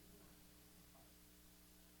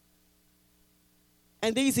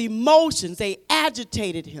 And these emotions, they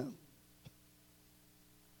agitated him.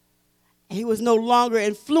 He was no longer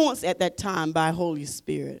influenced at that time by Holy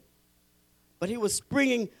Spirit, but he was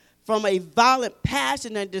springing from a violent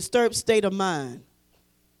passion and disturbed state of mind.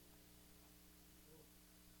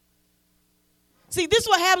 See, this is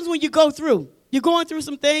what happens when you go through. You're going through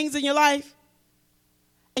some things in your life,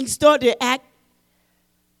 and you start to act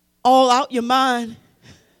all out your mind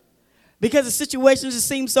because the situation just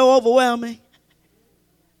seems so overwhelming.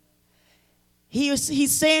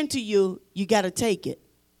 He's saying to you, you got to take it.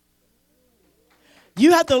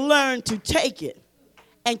 You have to learn to take it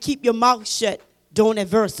and keep your mouth shut during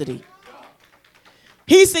adversity.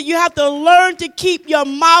 He said you have to learn to keep your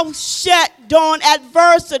mouth shut during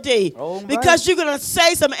adversity. All right. Because you're going to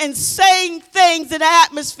say some insane things in the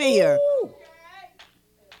atmosphere.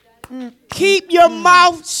 Keep your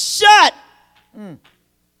mouth shut.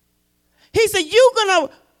 He said you're going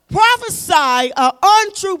to prophesy an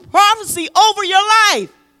untrue prophecy over your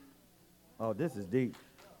life. Oh, this is deep.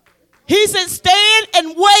 He said stand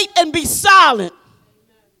and wait and be silent.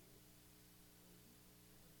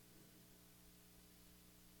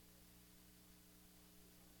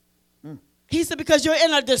 He said because you're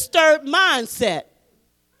in a disturbed mindset.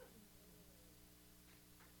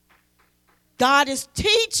 God is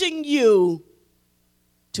teaching you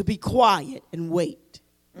to be quiet and wait.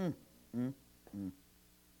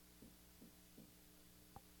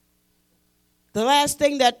 The last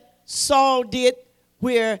thing that Saul did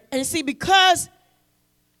and see, because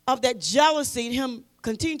of that jealousy and him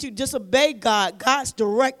continuing to disobey God's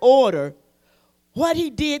direct order, what he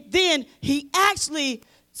did then, he actually,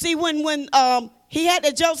 see, when he had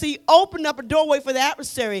that jealousy, he opened up a doorway for the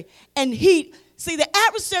adversary. And the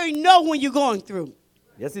adversary knows when you're going through.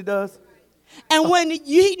 Yes, he does. And when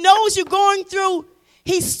he knows you're going through,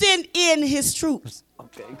 he sent in his troops.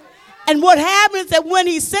 Okay. And what happens is that when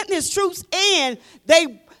he sent his troops in,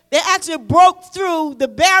 they actually broke through the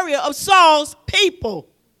barrier of Saul's people,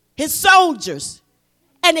 his soldiers,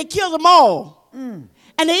 and they killed them all. And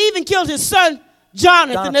they even killed his son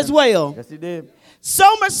Jonathan as well. Yes, he did.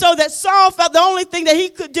 So much so that Saul felt the only thing that he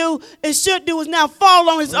could do and should do was now fall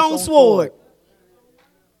on his own sword.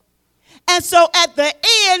 And so at the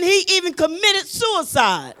end, he even committed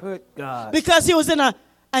suicide. Good God. Because he was in an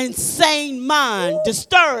insane mind,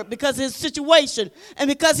 disturbed because of his situation. And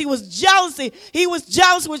because he was jealous,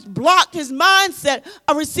 which blocked his mindset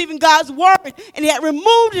of receiving God's word. And he had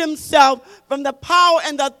removed himself from the power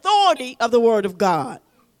and the authority of the word of God.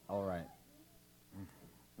 All right.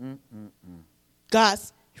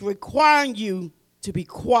 God's requiring you to be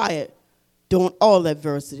quiet during all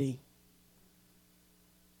adversity.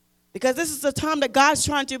 Because this is the time that God's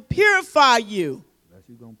trying to purify you. Unless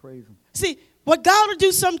you're going to praise him. See, what God will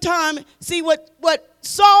do sometime, see, what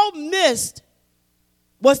Saul missed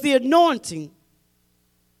was the anointing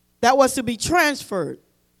that was to be transferred.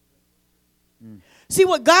 See,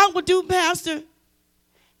 what God will do, Pastor,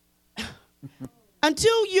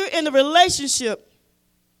 until you're in a relationship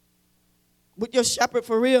with your shepherd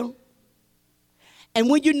for real, and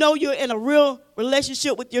when you know you're in a real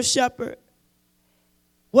relationship with your shepherd,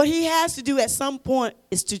 what he has to do at some point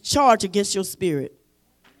is to charge against your spirit.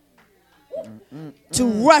 To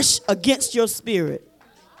rush against your spirit.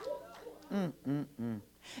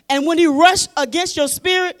 And when he rushes against your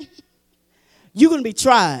spirit, you're going to be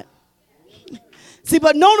tried. See,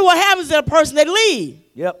 but normally what happens to a person, they leave.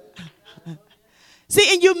 Yep.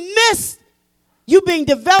 See, and you miss you being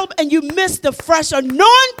developed, and you miss the fresh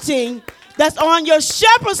anointing that's on your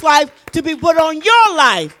shepherd's life to be put on your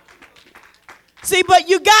life. See, but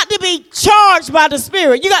you got to be charged by the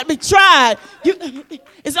Spirit. You got to be tried.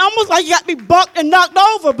 It's almost like you got to be bucked and knocked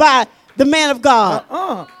over by the man of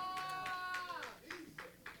God.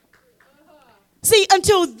 See,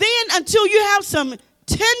 until you have some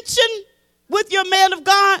tension with your man of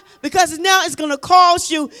God, because now it's going to cause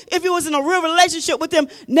you, if you was in a real relationship with him,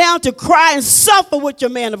 now to cry and suffer with your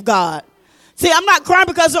man of God. See, I'm not crying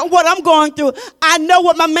because of what I'm going through. I know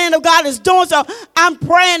what my man of God is doing, so I'm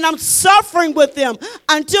praying, I'm suffering with him.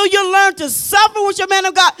 Until you learn to suffer with your man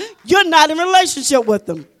of God, you're not in a relationship with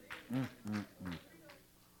him.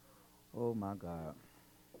 Oh, my God.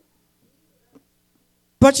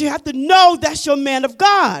 But you have to know that's your man of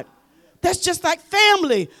God. That's just like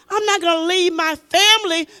family. I'm not going to leave my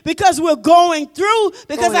family because we're going through,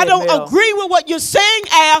 because I don't agree with what you're saying,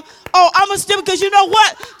 Al. Oh, I'm going to still, because you know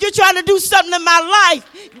what? You're trying to do something in my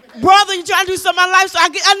life. Brother, you're trying to do something in my life, so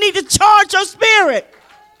I need to charge your spirit.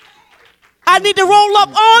 I need to roll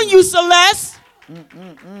up on you, Celeste.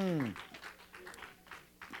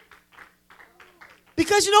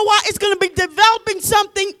 Because you know what? It's going to be developing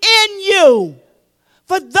something in you.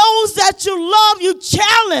 For those that you love, you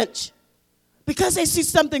challenge. Because they see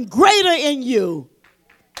something greater in you.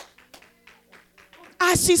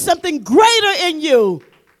 I see something greater in you.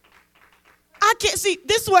 I can't see.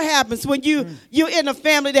 This is what happens when you're in a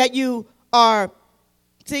family that you are.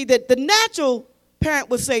 See, that the natural parent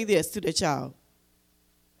would say this to their child.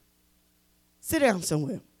 Sit down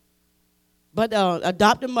somewhere. But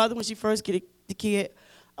adopted mother, when she first get the kid,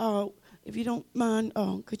 if you don't mind,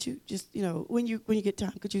 could you just, when you get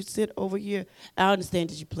time, could you sit over here? I understand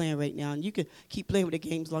that you're playing right now, and you can keep playing with the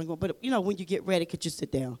games long, but, when you get ready, could you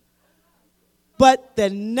sit down? But the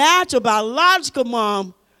natural, biological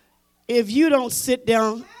mom, if you don't sit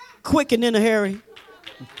down quick and in a hurry.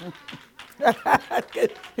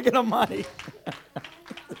 Get no money.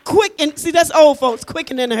 Quick and, see, that's old folks, quick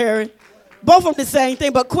and in a hurry. Both of them the same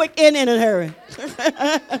thing, but quick and in a hurry.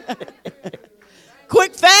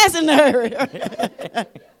 Quick, fast, and in a hurry.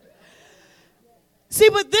 See,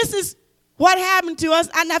 but this is what happened to us,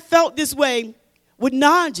 and I felt this way with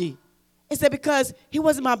Najee. It's that because he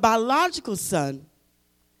wasn't my biological son,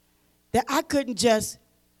 that I couldn't just,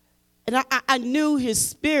 and I knew his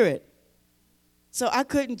spirit, so I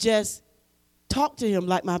couldn't just talk to him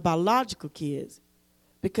like my biological kids,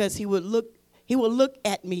 because he would look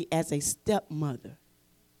at me as a stepmother.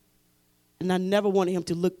 And I never wanted him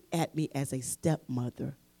to look at me as a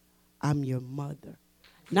stepmother. I'm your mother.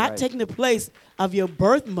 Not taking the place of your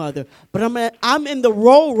birth mother, but I'm in the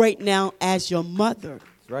role right now as your mother.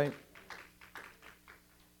 That's right.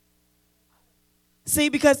 See,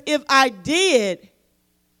 because if I did,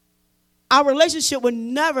 our relationship would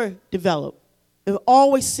never develop. It would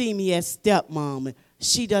always see me as stepmom, and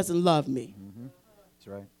she doesn't love me. Mm-hmm. That's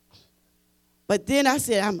right. But then I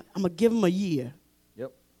said, I'm going to give him a year.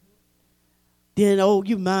 Yep. Then,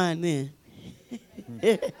 you mine then.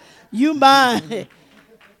 You mine.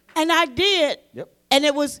 And I did. Yep. And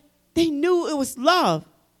they knew it was love.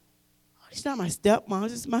 She's not my stepmom,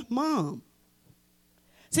 this is my mom.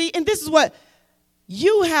 See, and this is what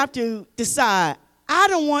you have to decide. I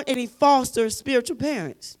don't want any foster spiritual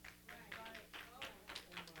parents.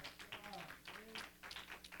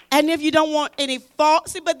 And if you don't want any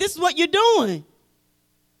see, but this is what you're doing.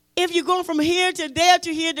 If you're going from here to there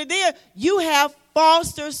to here to there, you have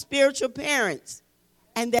foster spiritual parents.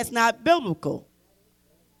 And that's not biblical.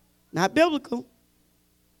 Not biblical.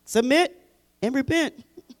 Submit and repent.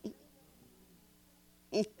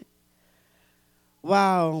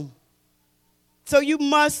 Wow. So you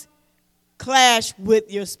must clash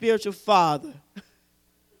with your spiritual father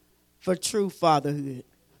for true fatherhood.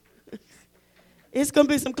 It's going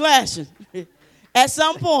to be some clashing at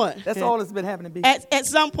some point. That's all that's been happening. B. At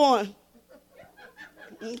some point.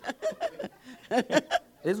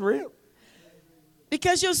 It's real.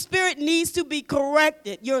 Because your spirit needs to be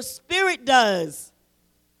corrected. Your spirit does.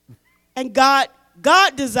 And God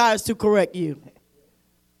desires to correct you.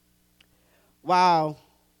 Wow.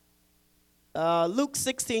 Luke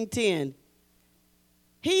 16:10.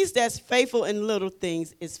 He's that's faithful in little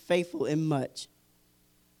things is faithful in much.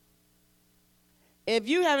 If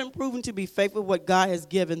you haven't proven to be faithful what God has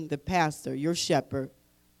given the pastor, your shepherd,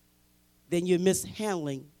 then you're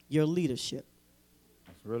mishandling your leadership.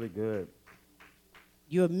 That's really good.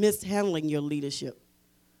 You're mishandling your leadership.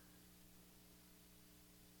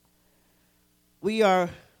 We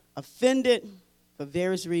are offended for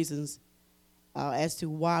various reasons as to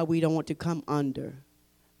why we don't want to come under.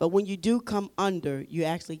 But when you do come under, you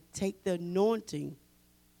actually take the anointing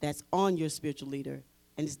that's on your spiritual leader,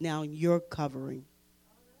 and it's now your covering.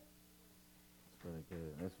 That's really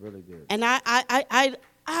good. That's really good. And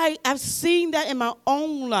I've seen that in my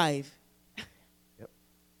own life. Yep.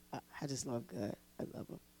 I just love God. I love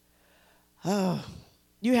him. Oh,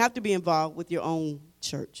 you have to be involved with your own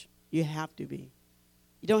church. You have to be.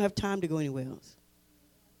 You don't have time to go anywhere else.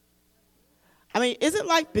 I mean, isn't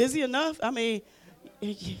life busy enough? I mean,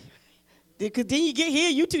 because then you get here,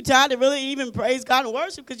 you're too tired to really even praise God and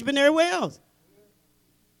worship because you've been everywhere else.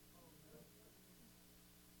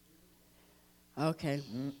 Okay.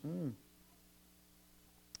 I'm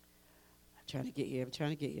trying to get here,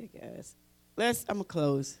 guys. I'm going to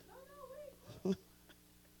close.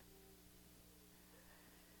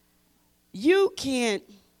 You can't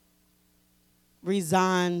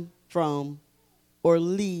resign from or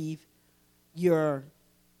leave your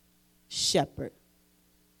shepherd.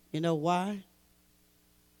 You know why?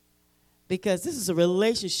 Because this is a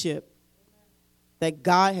relationship that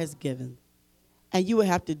God has given, and you will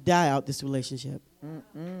have to die out this relationship.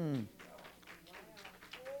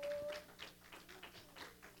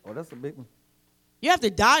 Oh, that's a big one. You have to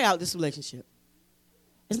die out this relationship.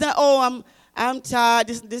 It's not, I'm tired.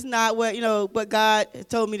 This is not what God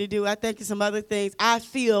told me to do. I think it's some other things I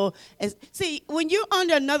feel. See, when you're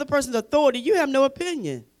under another person's authority, you have no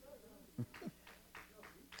opinion.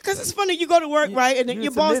 Because it's funny, you go to work, right, and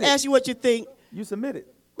your boss asks you what you think. You submit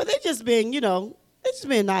it. But they're just being, they're just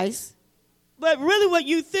being nice. But really what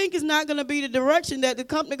you think is not going to be the direction that the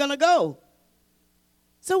company going to go.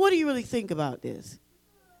 So what do you really think about this?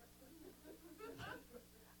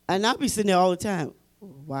 And I'll be sitting there all the time.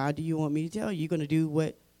 Why do you want me to tell you? You're going to do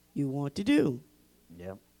what you want to do.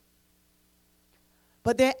 Yep.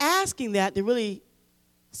 But they're asking that to really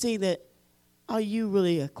see that, are you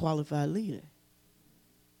really a qualified leader?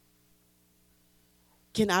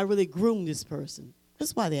 Can I really groom this person?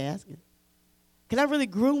 That's why they're asking. Can I really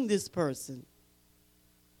groom this person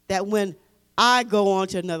that when I go on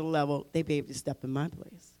to another level, they be able to step in my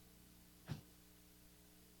place?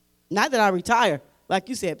 Not that I retire, like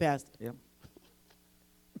you said, Pastor. Yep.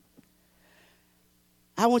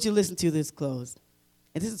 I want you to listen to this close.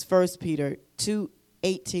 And this is 1 Peter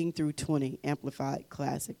 2:18 through 20, Amplified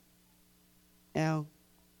Classic. Now,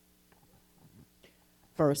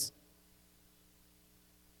 first.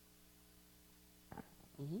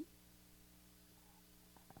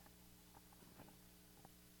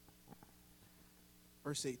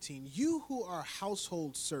 Verse 18, you who are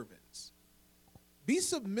household servants, be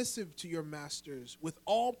submissive to your masters with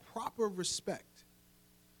all proper respect,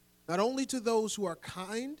 not only to those who are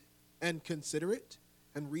kind and considerate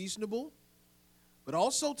and reasonable, but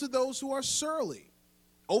also to those who are surly,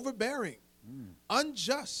 overbearing,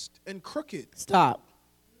 unjust, and crooked. Stop.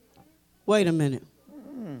 Wait a minute.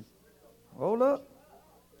 Hold up.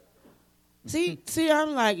 See,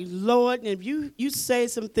 I'm like, Lord, and if you say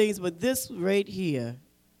some things, but this right here,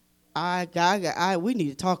 we need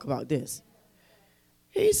to talk about this.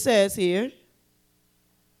 He says here,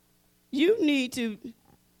 you need to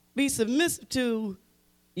be submissive to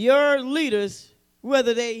your leaders,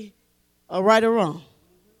 whether they are right or wrong.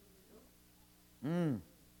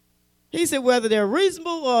 He said whether they're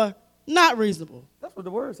reasonable or not reasonable. That's what the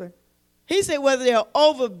word say. He said whether they're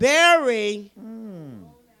overbearing,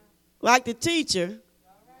 like the teacher,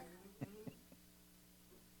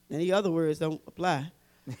 and the other words don't apply.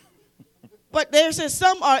 But there says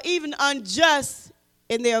some are even unjust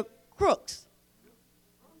in their crooks.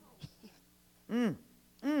 He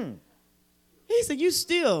said you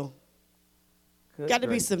still got to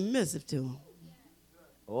be submissive to them.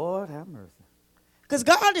 Lord have mercy. Because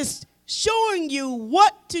God is showing you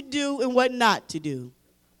what to do and what not to do.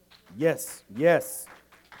 Yes, yes,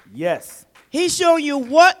 yes. He's showing you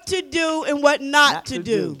what to do and what not to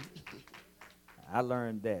do. I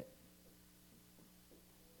learned that.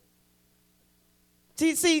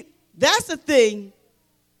 See, that's the thing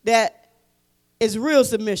that is real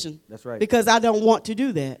submission. That's right. Because I don't want to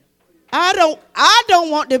do that. I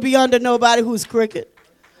don't want to be under nobody who's crooked.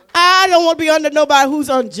 I don't want to be under nobody who's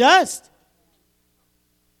unjust.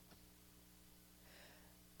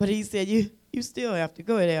 But he said, you still have to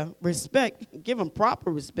go there. Respect. Give them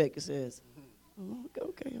proper respect, it says.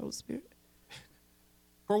 Okay, Holy Spirit.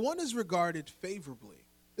 For one is regarded favorably,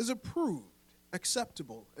 is approved,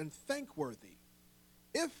 acceptable, and thankworthy,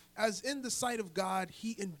 if, as in the sight of God,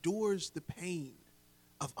 he endures the pain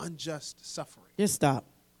of unjust suffering. Just stop.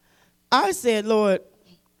 I said, Lord,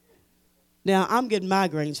 now I'm getting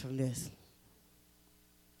migraines from this.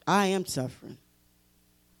 I am suffering.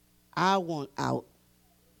 I want out.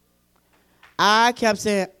 I kept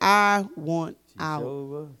saying, I want out. Sure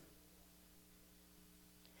was.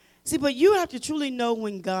 See, but you have to truly know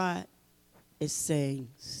when God is saying,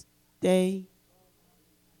 stay,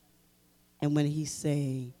 and when he's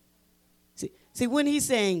saying, see, when he's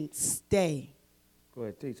saying, stay. Go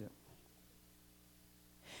ahead, teacher.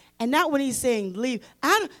 And not when he's saying, leave.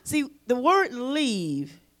 See, the word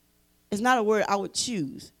leave is not a word I would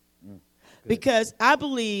choose. Because I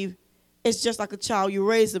believe it's just like a child. You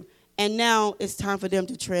raise them, and now it's time for them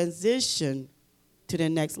to transition to the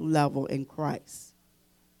next level in Christ.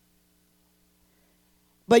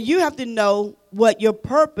 But you have to know what your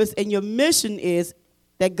purpose and your mission is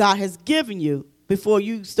that God has given you before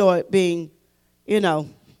you start being,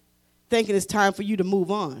 thinking it's time for you to move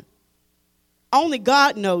on. Only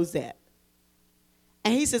God knows that.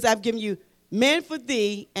 And he says, I've given you men for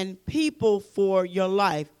thee and people for your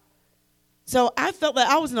life. So I felt like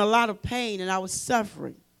I was in a lot of pain and I was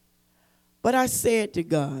suffering. But I said to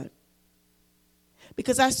God,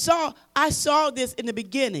 because I saw this in the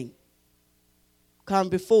beginning come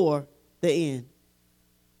before the end.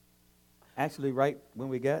 Actually, right when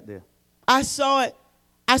we got there. I saw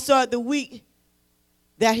it the week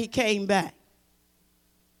that he came back.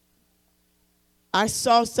 I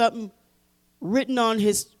saw something written on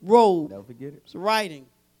his robe. Don't forget it. It was writing.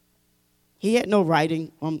 He had no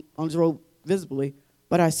writing on his robe visibly,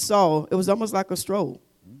 but I saw it was almost like a stroll.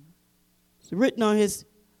 It's written on his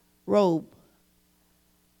robe.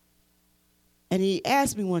 And he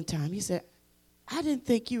asked me one time, he said, I didn't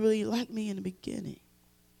think you really liked me in the beginning.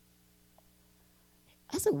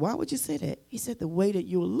 I said, why would you say that? He said, the way that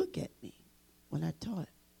you will look at me when I taught.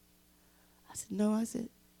 I said, no, I said,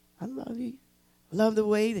 I love you. love the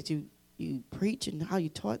way that you preach and how you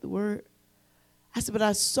taught the word. I said, but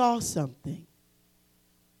I saw something.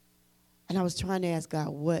 And I was trying to ask God,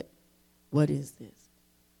 what is this?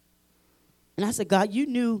 And I said, God, you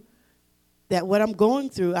knew that what I'm going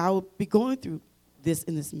through, I would be going through this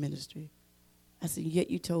in this ministry. I said,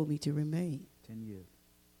 yet you told me to remain. 10 years.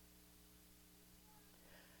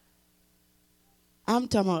 I'm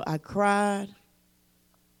talking about I cried.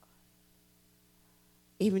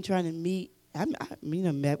 Even trying to meet, I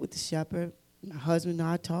met with the shepherd. My husband and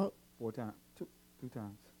I talked. 4 times. 2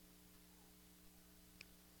 times.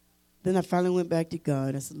 Then I finally went back to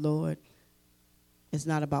God. I said, Lord, it's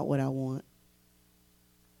not about what I want.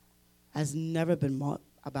 It's never been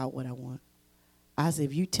about what I want. I said,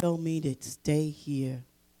 if you tell me to stay here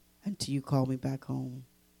until you call me back home,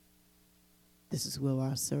 this is where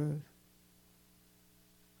I'll serve.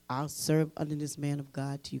 I'll serve under this man of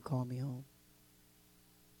God till you call me home.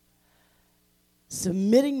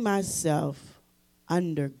 Submitting myself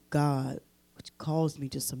under God, which caused me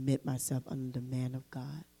to submit myself under the man of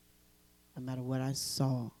God, no matter what I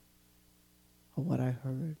saw or what I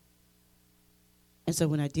heard. And so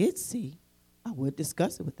when I did see, I would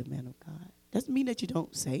discuss it with the man of God. Doesn't mean that you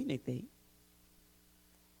don't say anything.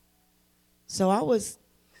 So I was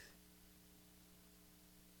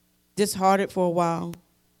disheartened for a while.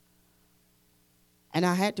 And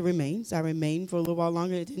I had to remain. So I remained for a little while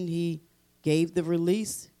longer. And then he gave the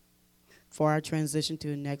release for our transition to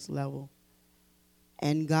the next level.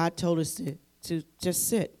 And God told us to just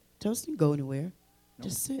sit. Told us to go anywhere. Nope.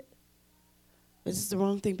 Just sit. This is the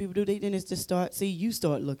wrong thing people do. They then is to you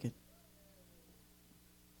start looking.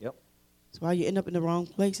 Yep. That's why you end up in the wrong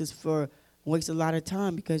places waste a lot of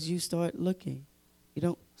time because you start looking. You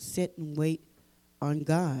don't sit and wait on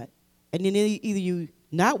God. And then either you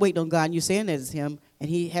not waiting on God and you're saying that it's him and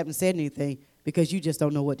he haven't said anything because you just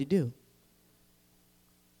don't know what to do.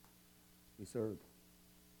 We serve.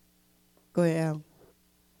 Go ahead, Al.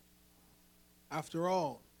 After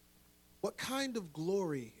all, what kind of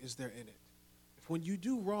glory is there in it? If when you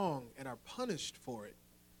do wrong and are punished for it,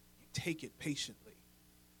 you take it patiently.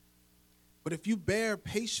 But if you bear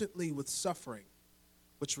patiently with suffering,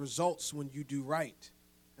 which results when you do right,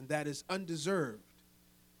 and that is undeserved,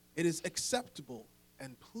 it is acceptable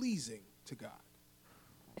and pleasing to God.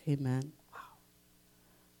 Amen. Wow.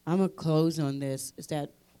 I'm going to close on this. Is that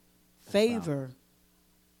favor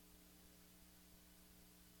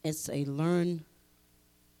is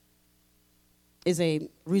a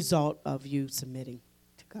result of you submitting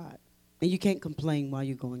to God. And you can't complain while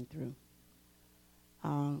you're going through.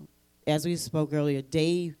 As we spoke earlier,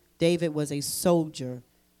 David was a soldier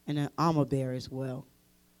and an armor bearer as well.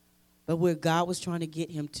 But where God was trying to get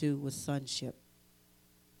him to was sonship.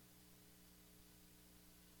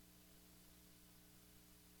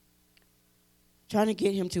 Trying to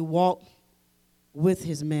get him to walk with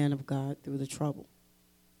his man of God through the trouble.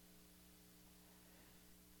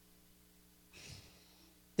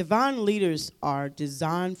 Divine leaders are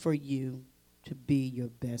designed for you to be your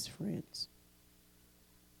best friends.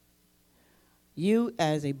 You,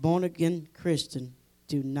 as a born-again Christian,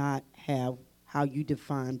 do not have how you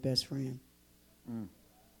define best friend.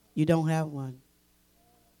 You don't have one.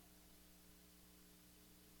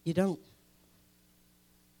 You don't.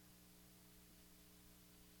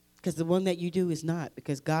 Because the one that you do is not,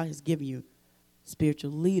 because God has given you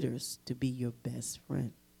spiritual leaders to be your best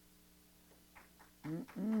friend.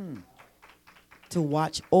 To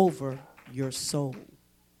watch over your soul.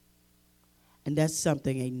 And that's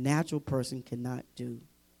something a natural person cannot do.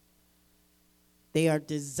 They are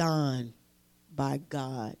designed by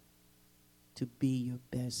God to be your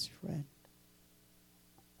best friend.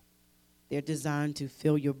 They're designed to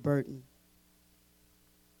feel your burden.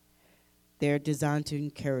 They're designed to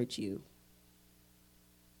encourage you.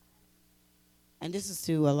 And this is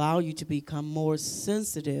to allow you to become more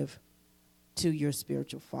sensitive to your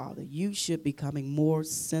spiritual father. You should be becoming more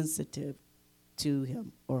sensitive to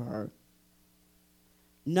him or her.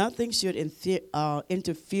 Nothing should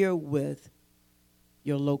interfere with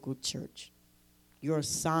your local church, your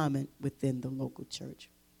assignment within the local church.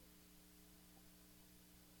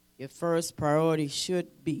 Your first priority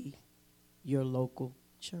should be your local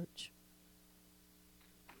church.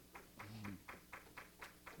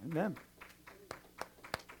 Amen.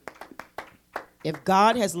 If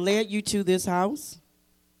God has led you to this house,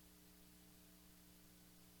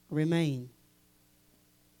 remain.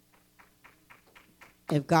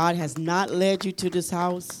 If God has not led you to this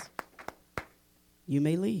house, you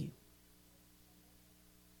may leave.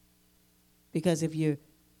 Because if you're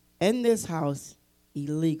in this house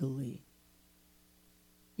illegally,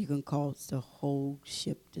 you can cause the whole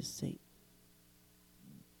ship to sink.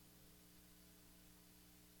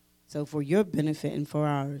 So for your benefit and for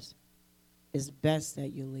ours, it's best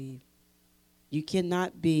that you leave. You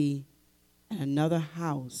cannot be in another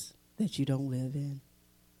house that you don't live in.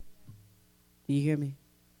 Do you hear me?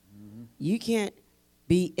 Mm-hmm. You can't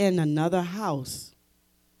be in another house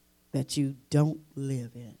that you don't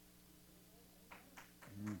live in.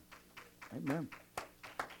 Amen.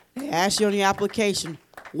 They ask you on the application,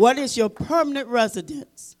 what is your permanent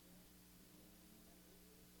residence?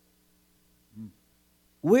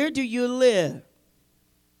 Where do you live?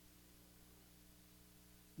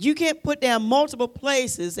 You can't put down multiple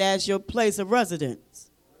places as your place of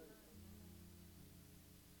residence.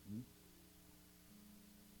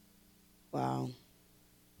 Wow.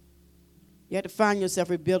 You have to find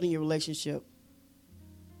yourself rebuilding your relationship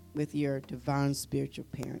with your divine spiritual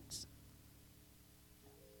parents.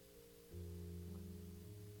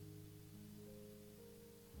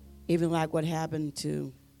 Even like what happened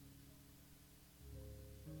to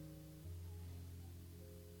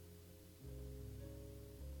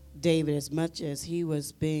David, as much as he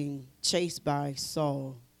was being chased by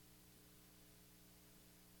Saul,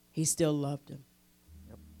 he still loved him.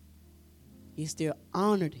 Yep. He still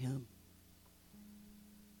honored him.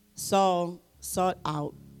 Saul sought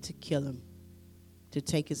out to kill him, to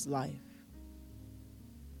take his life.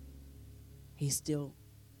 He still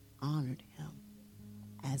honored him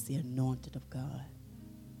as the anointed of God.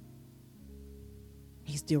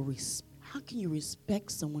 He still how can you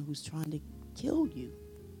respect someone who's trying to kill you?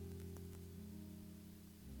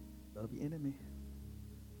 Love your enemy.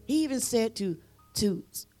 He even said to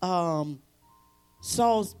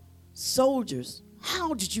Saul's soldiers,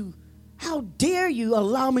 how dare you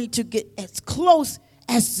allow me to get as close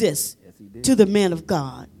as this to the man of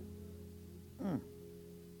God?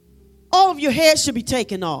 All of your heads should be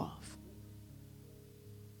taken off.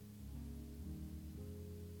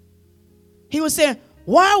 He was saying,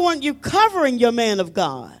 why weren't you covering your man of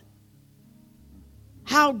God?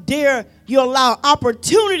 How dare you allow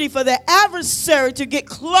opportunity for the adversary to get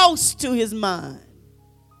close to his mind?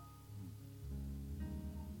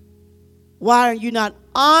 Why are you not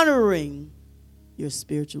honoring your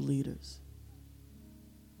spiritual leaders?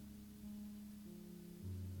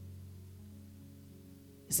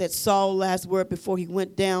 He said Saul's last word before he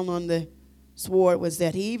went down on the sword was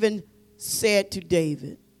that he even said to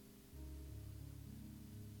David,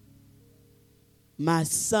 my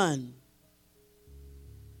son,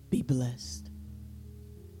 be blessed.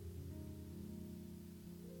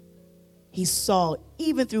 He saw,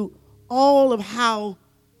 even through all of how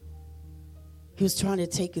he was trying to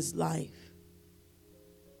take his life,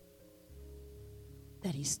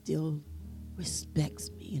 that he still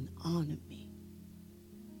respects me and honors me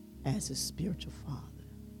as his spiritual father.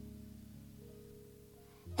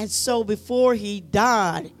 And so before he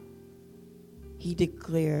died, he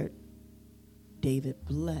declared David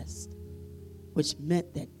blessed, which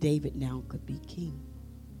meant that David now could be king.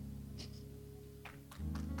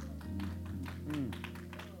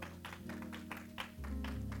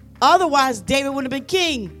 Otherwise, David wouldn't have been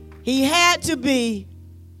king. He had to be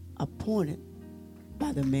appointed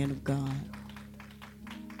by the man of God.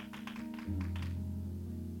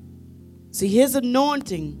 See, his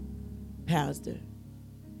anointing, Pastor.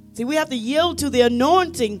 See, we have to yield to the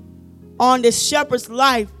anointing on this shepherd's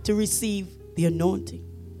life to receive the anointing.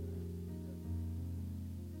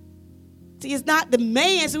 See, it's not the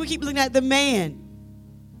man, so we keep looking at the man.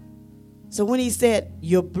 So when he said,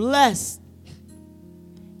 you're blessed,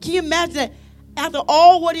 can you imagine that after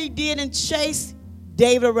all what he did and chased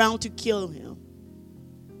David around to kill him,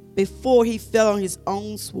 before he fell on his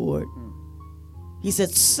own sword, he said,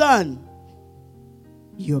 son,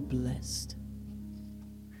 you're blessed.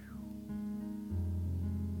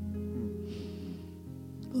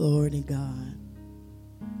 Glory to God.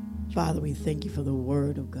 Father, we thank you for the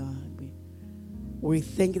word of God. We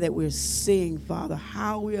thank you that we're seeing, Father,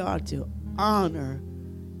 how we are to honor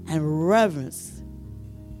and reverence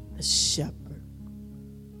the shepherd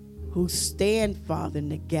who stands, Father, in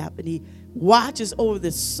the gap, and he watches over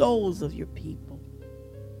the souls of your people.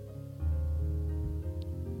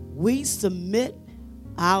 We submit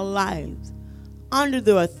our lives under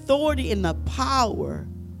the authority and the power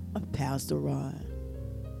of Pastor Ron.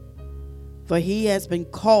 For he has been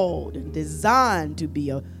called and designed to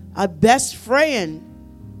be a best friend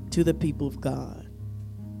to the people of God.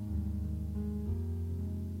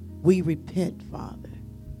 We repent, Father,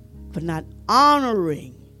 for not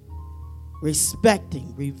honoring,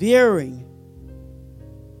 respecting, revering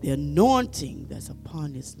the anointing that's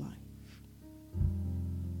upon his life.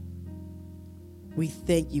 We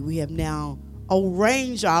thank you. We have now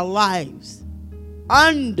arranged our lives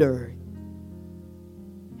under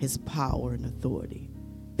his power and authority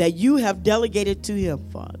that you have delegated to him,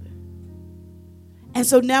 Father. And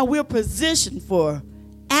so now we're positioned for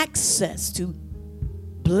access to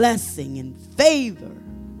blessing and favor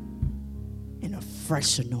and a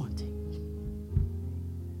fresh anointing,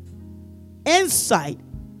 insight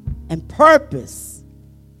and purpose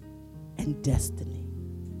and destiny.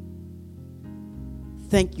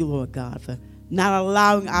 Thank you, Lord God, for not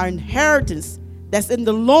allowing our inheritance that's in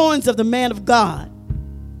the loins of the man of God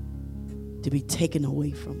to be taken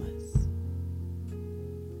away from us.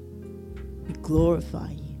 We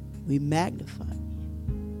glorify you. We magnify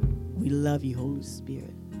you. We love you, Holy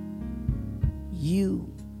Spirit.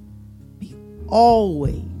 You be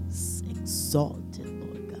always exalted,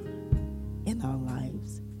 Lord God, in our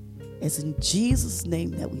lives. It's in Jesus' name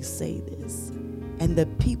that we say this. And the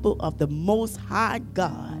people of the Most High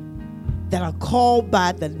God that are called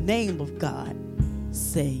by the name of God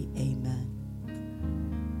say amen.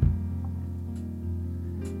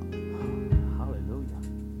 Hallelujah.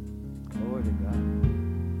 Glory to God.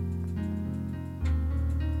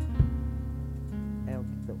 El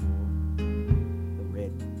Kitabor, the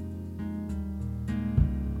red.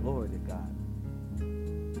 Glory to God.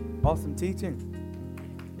 Awesome teaching.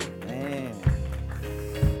 Man.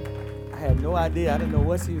 I had no idea. I didn't know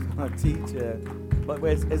what she was going to teach. But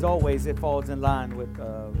as always, it falls in line with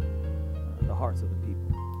the hearts of the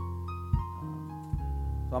people.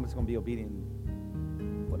 So I'm just going to be obedient to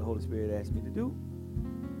what the Holy Spirit asked me to do.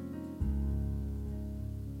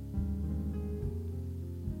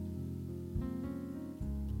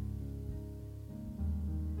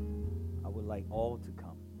 I would like all to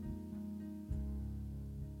come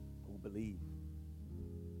who believe.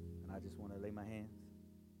 And I just want to lay my hands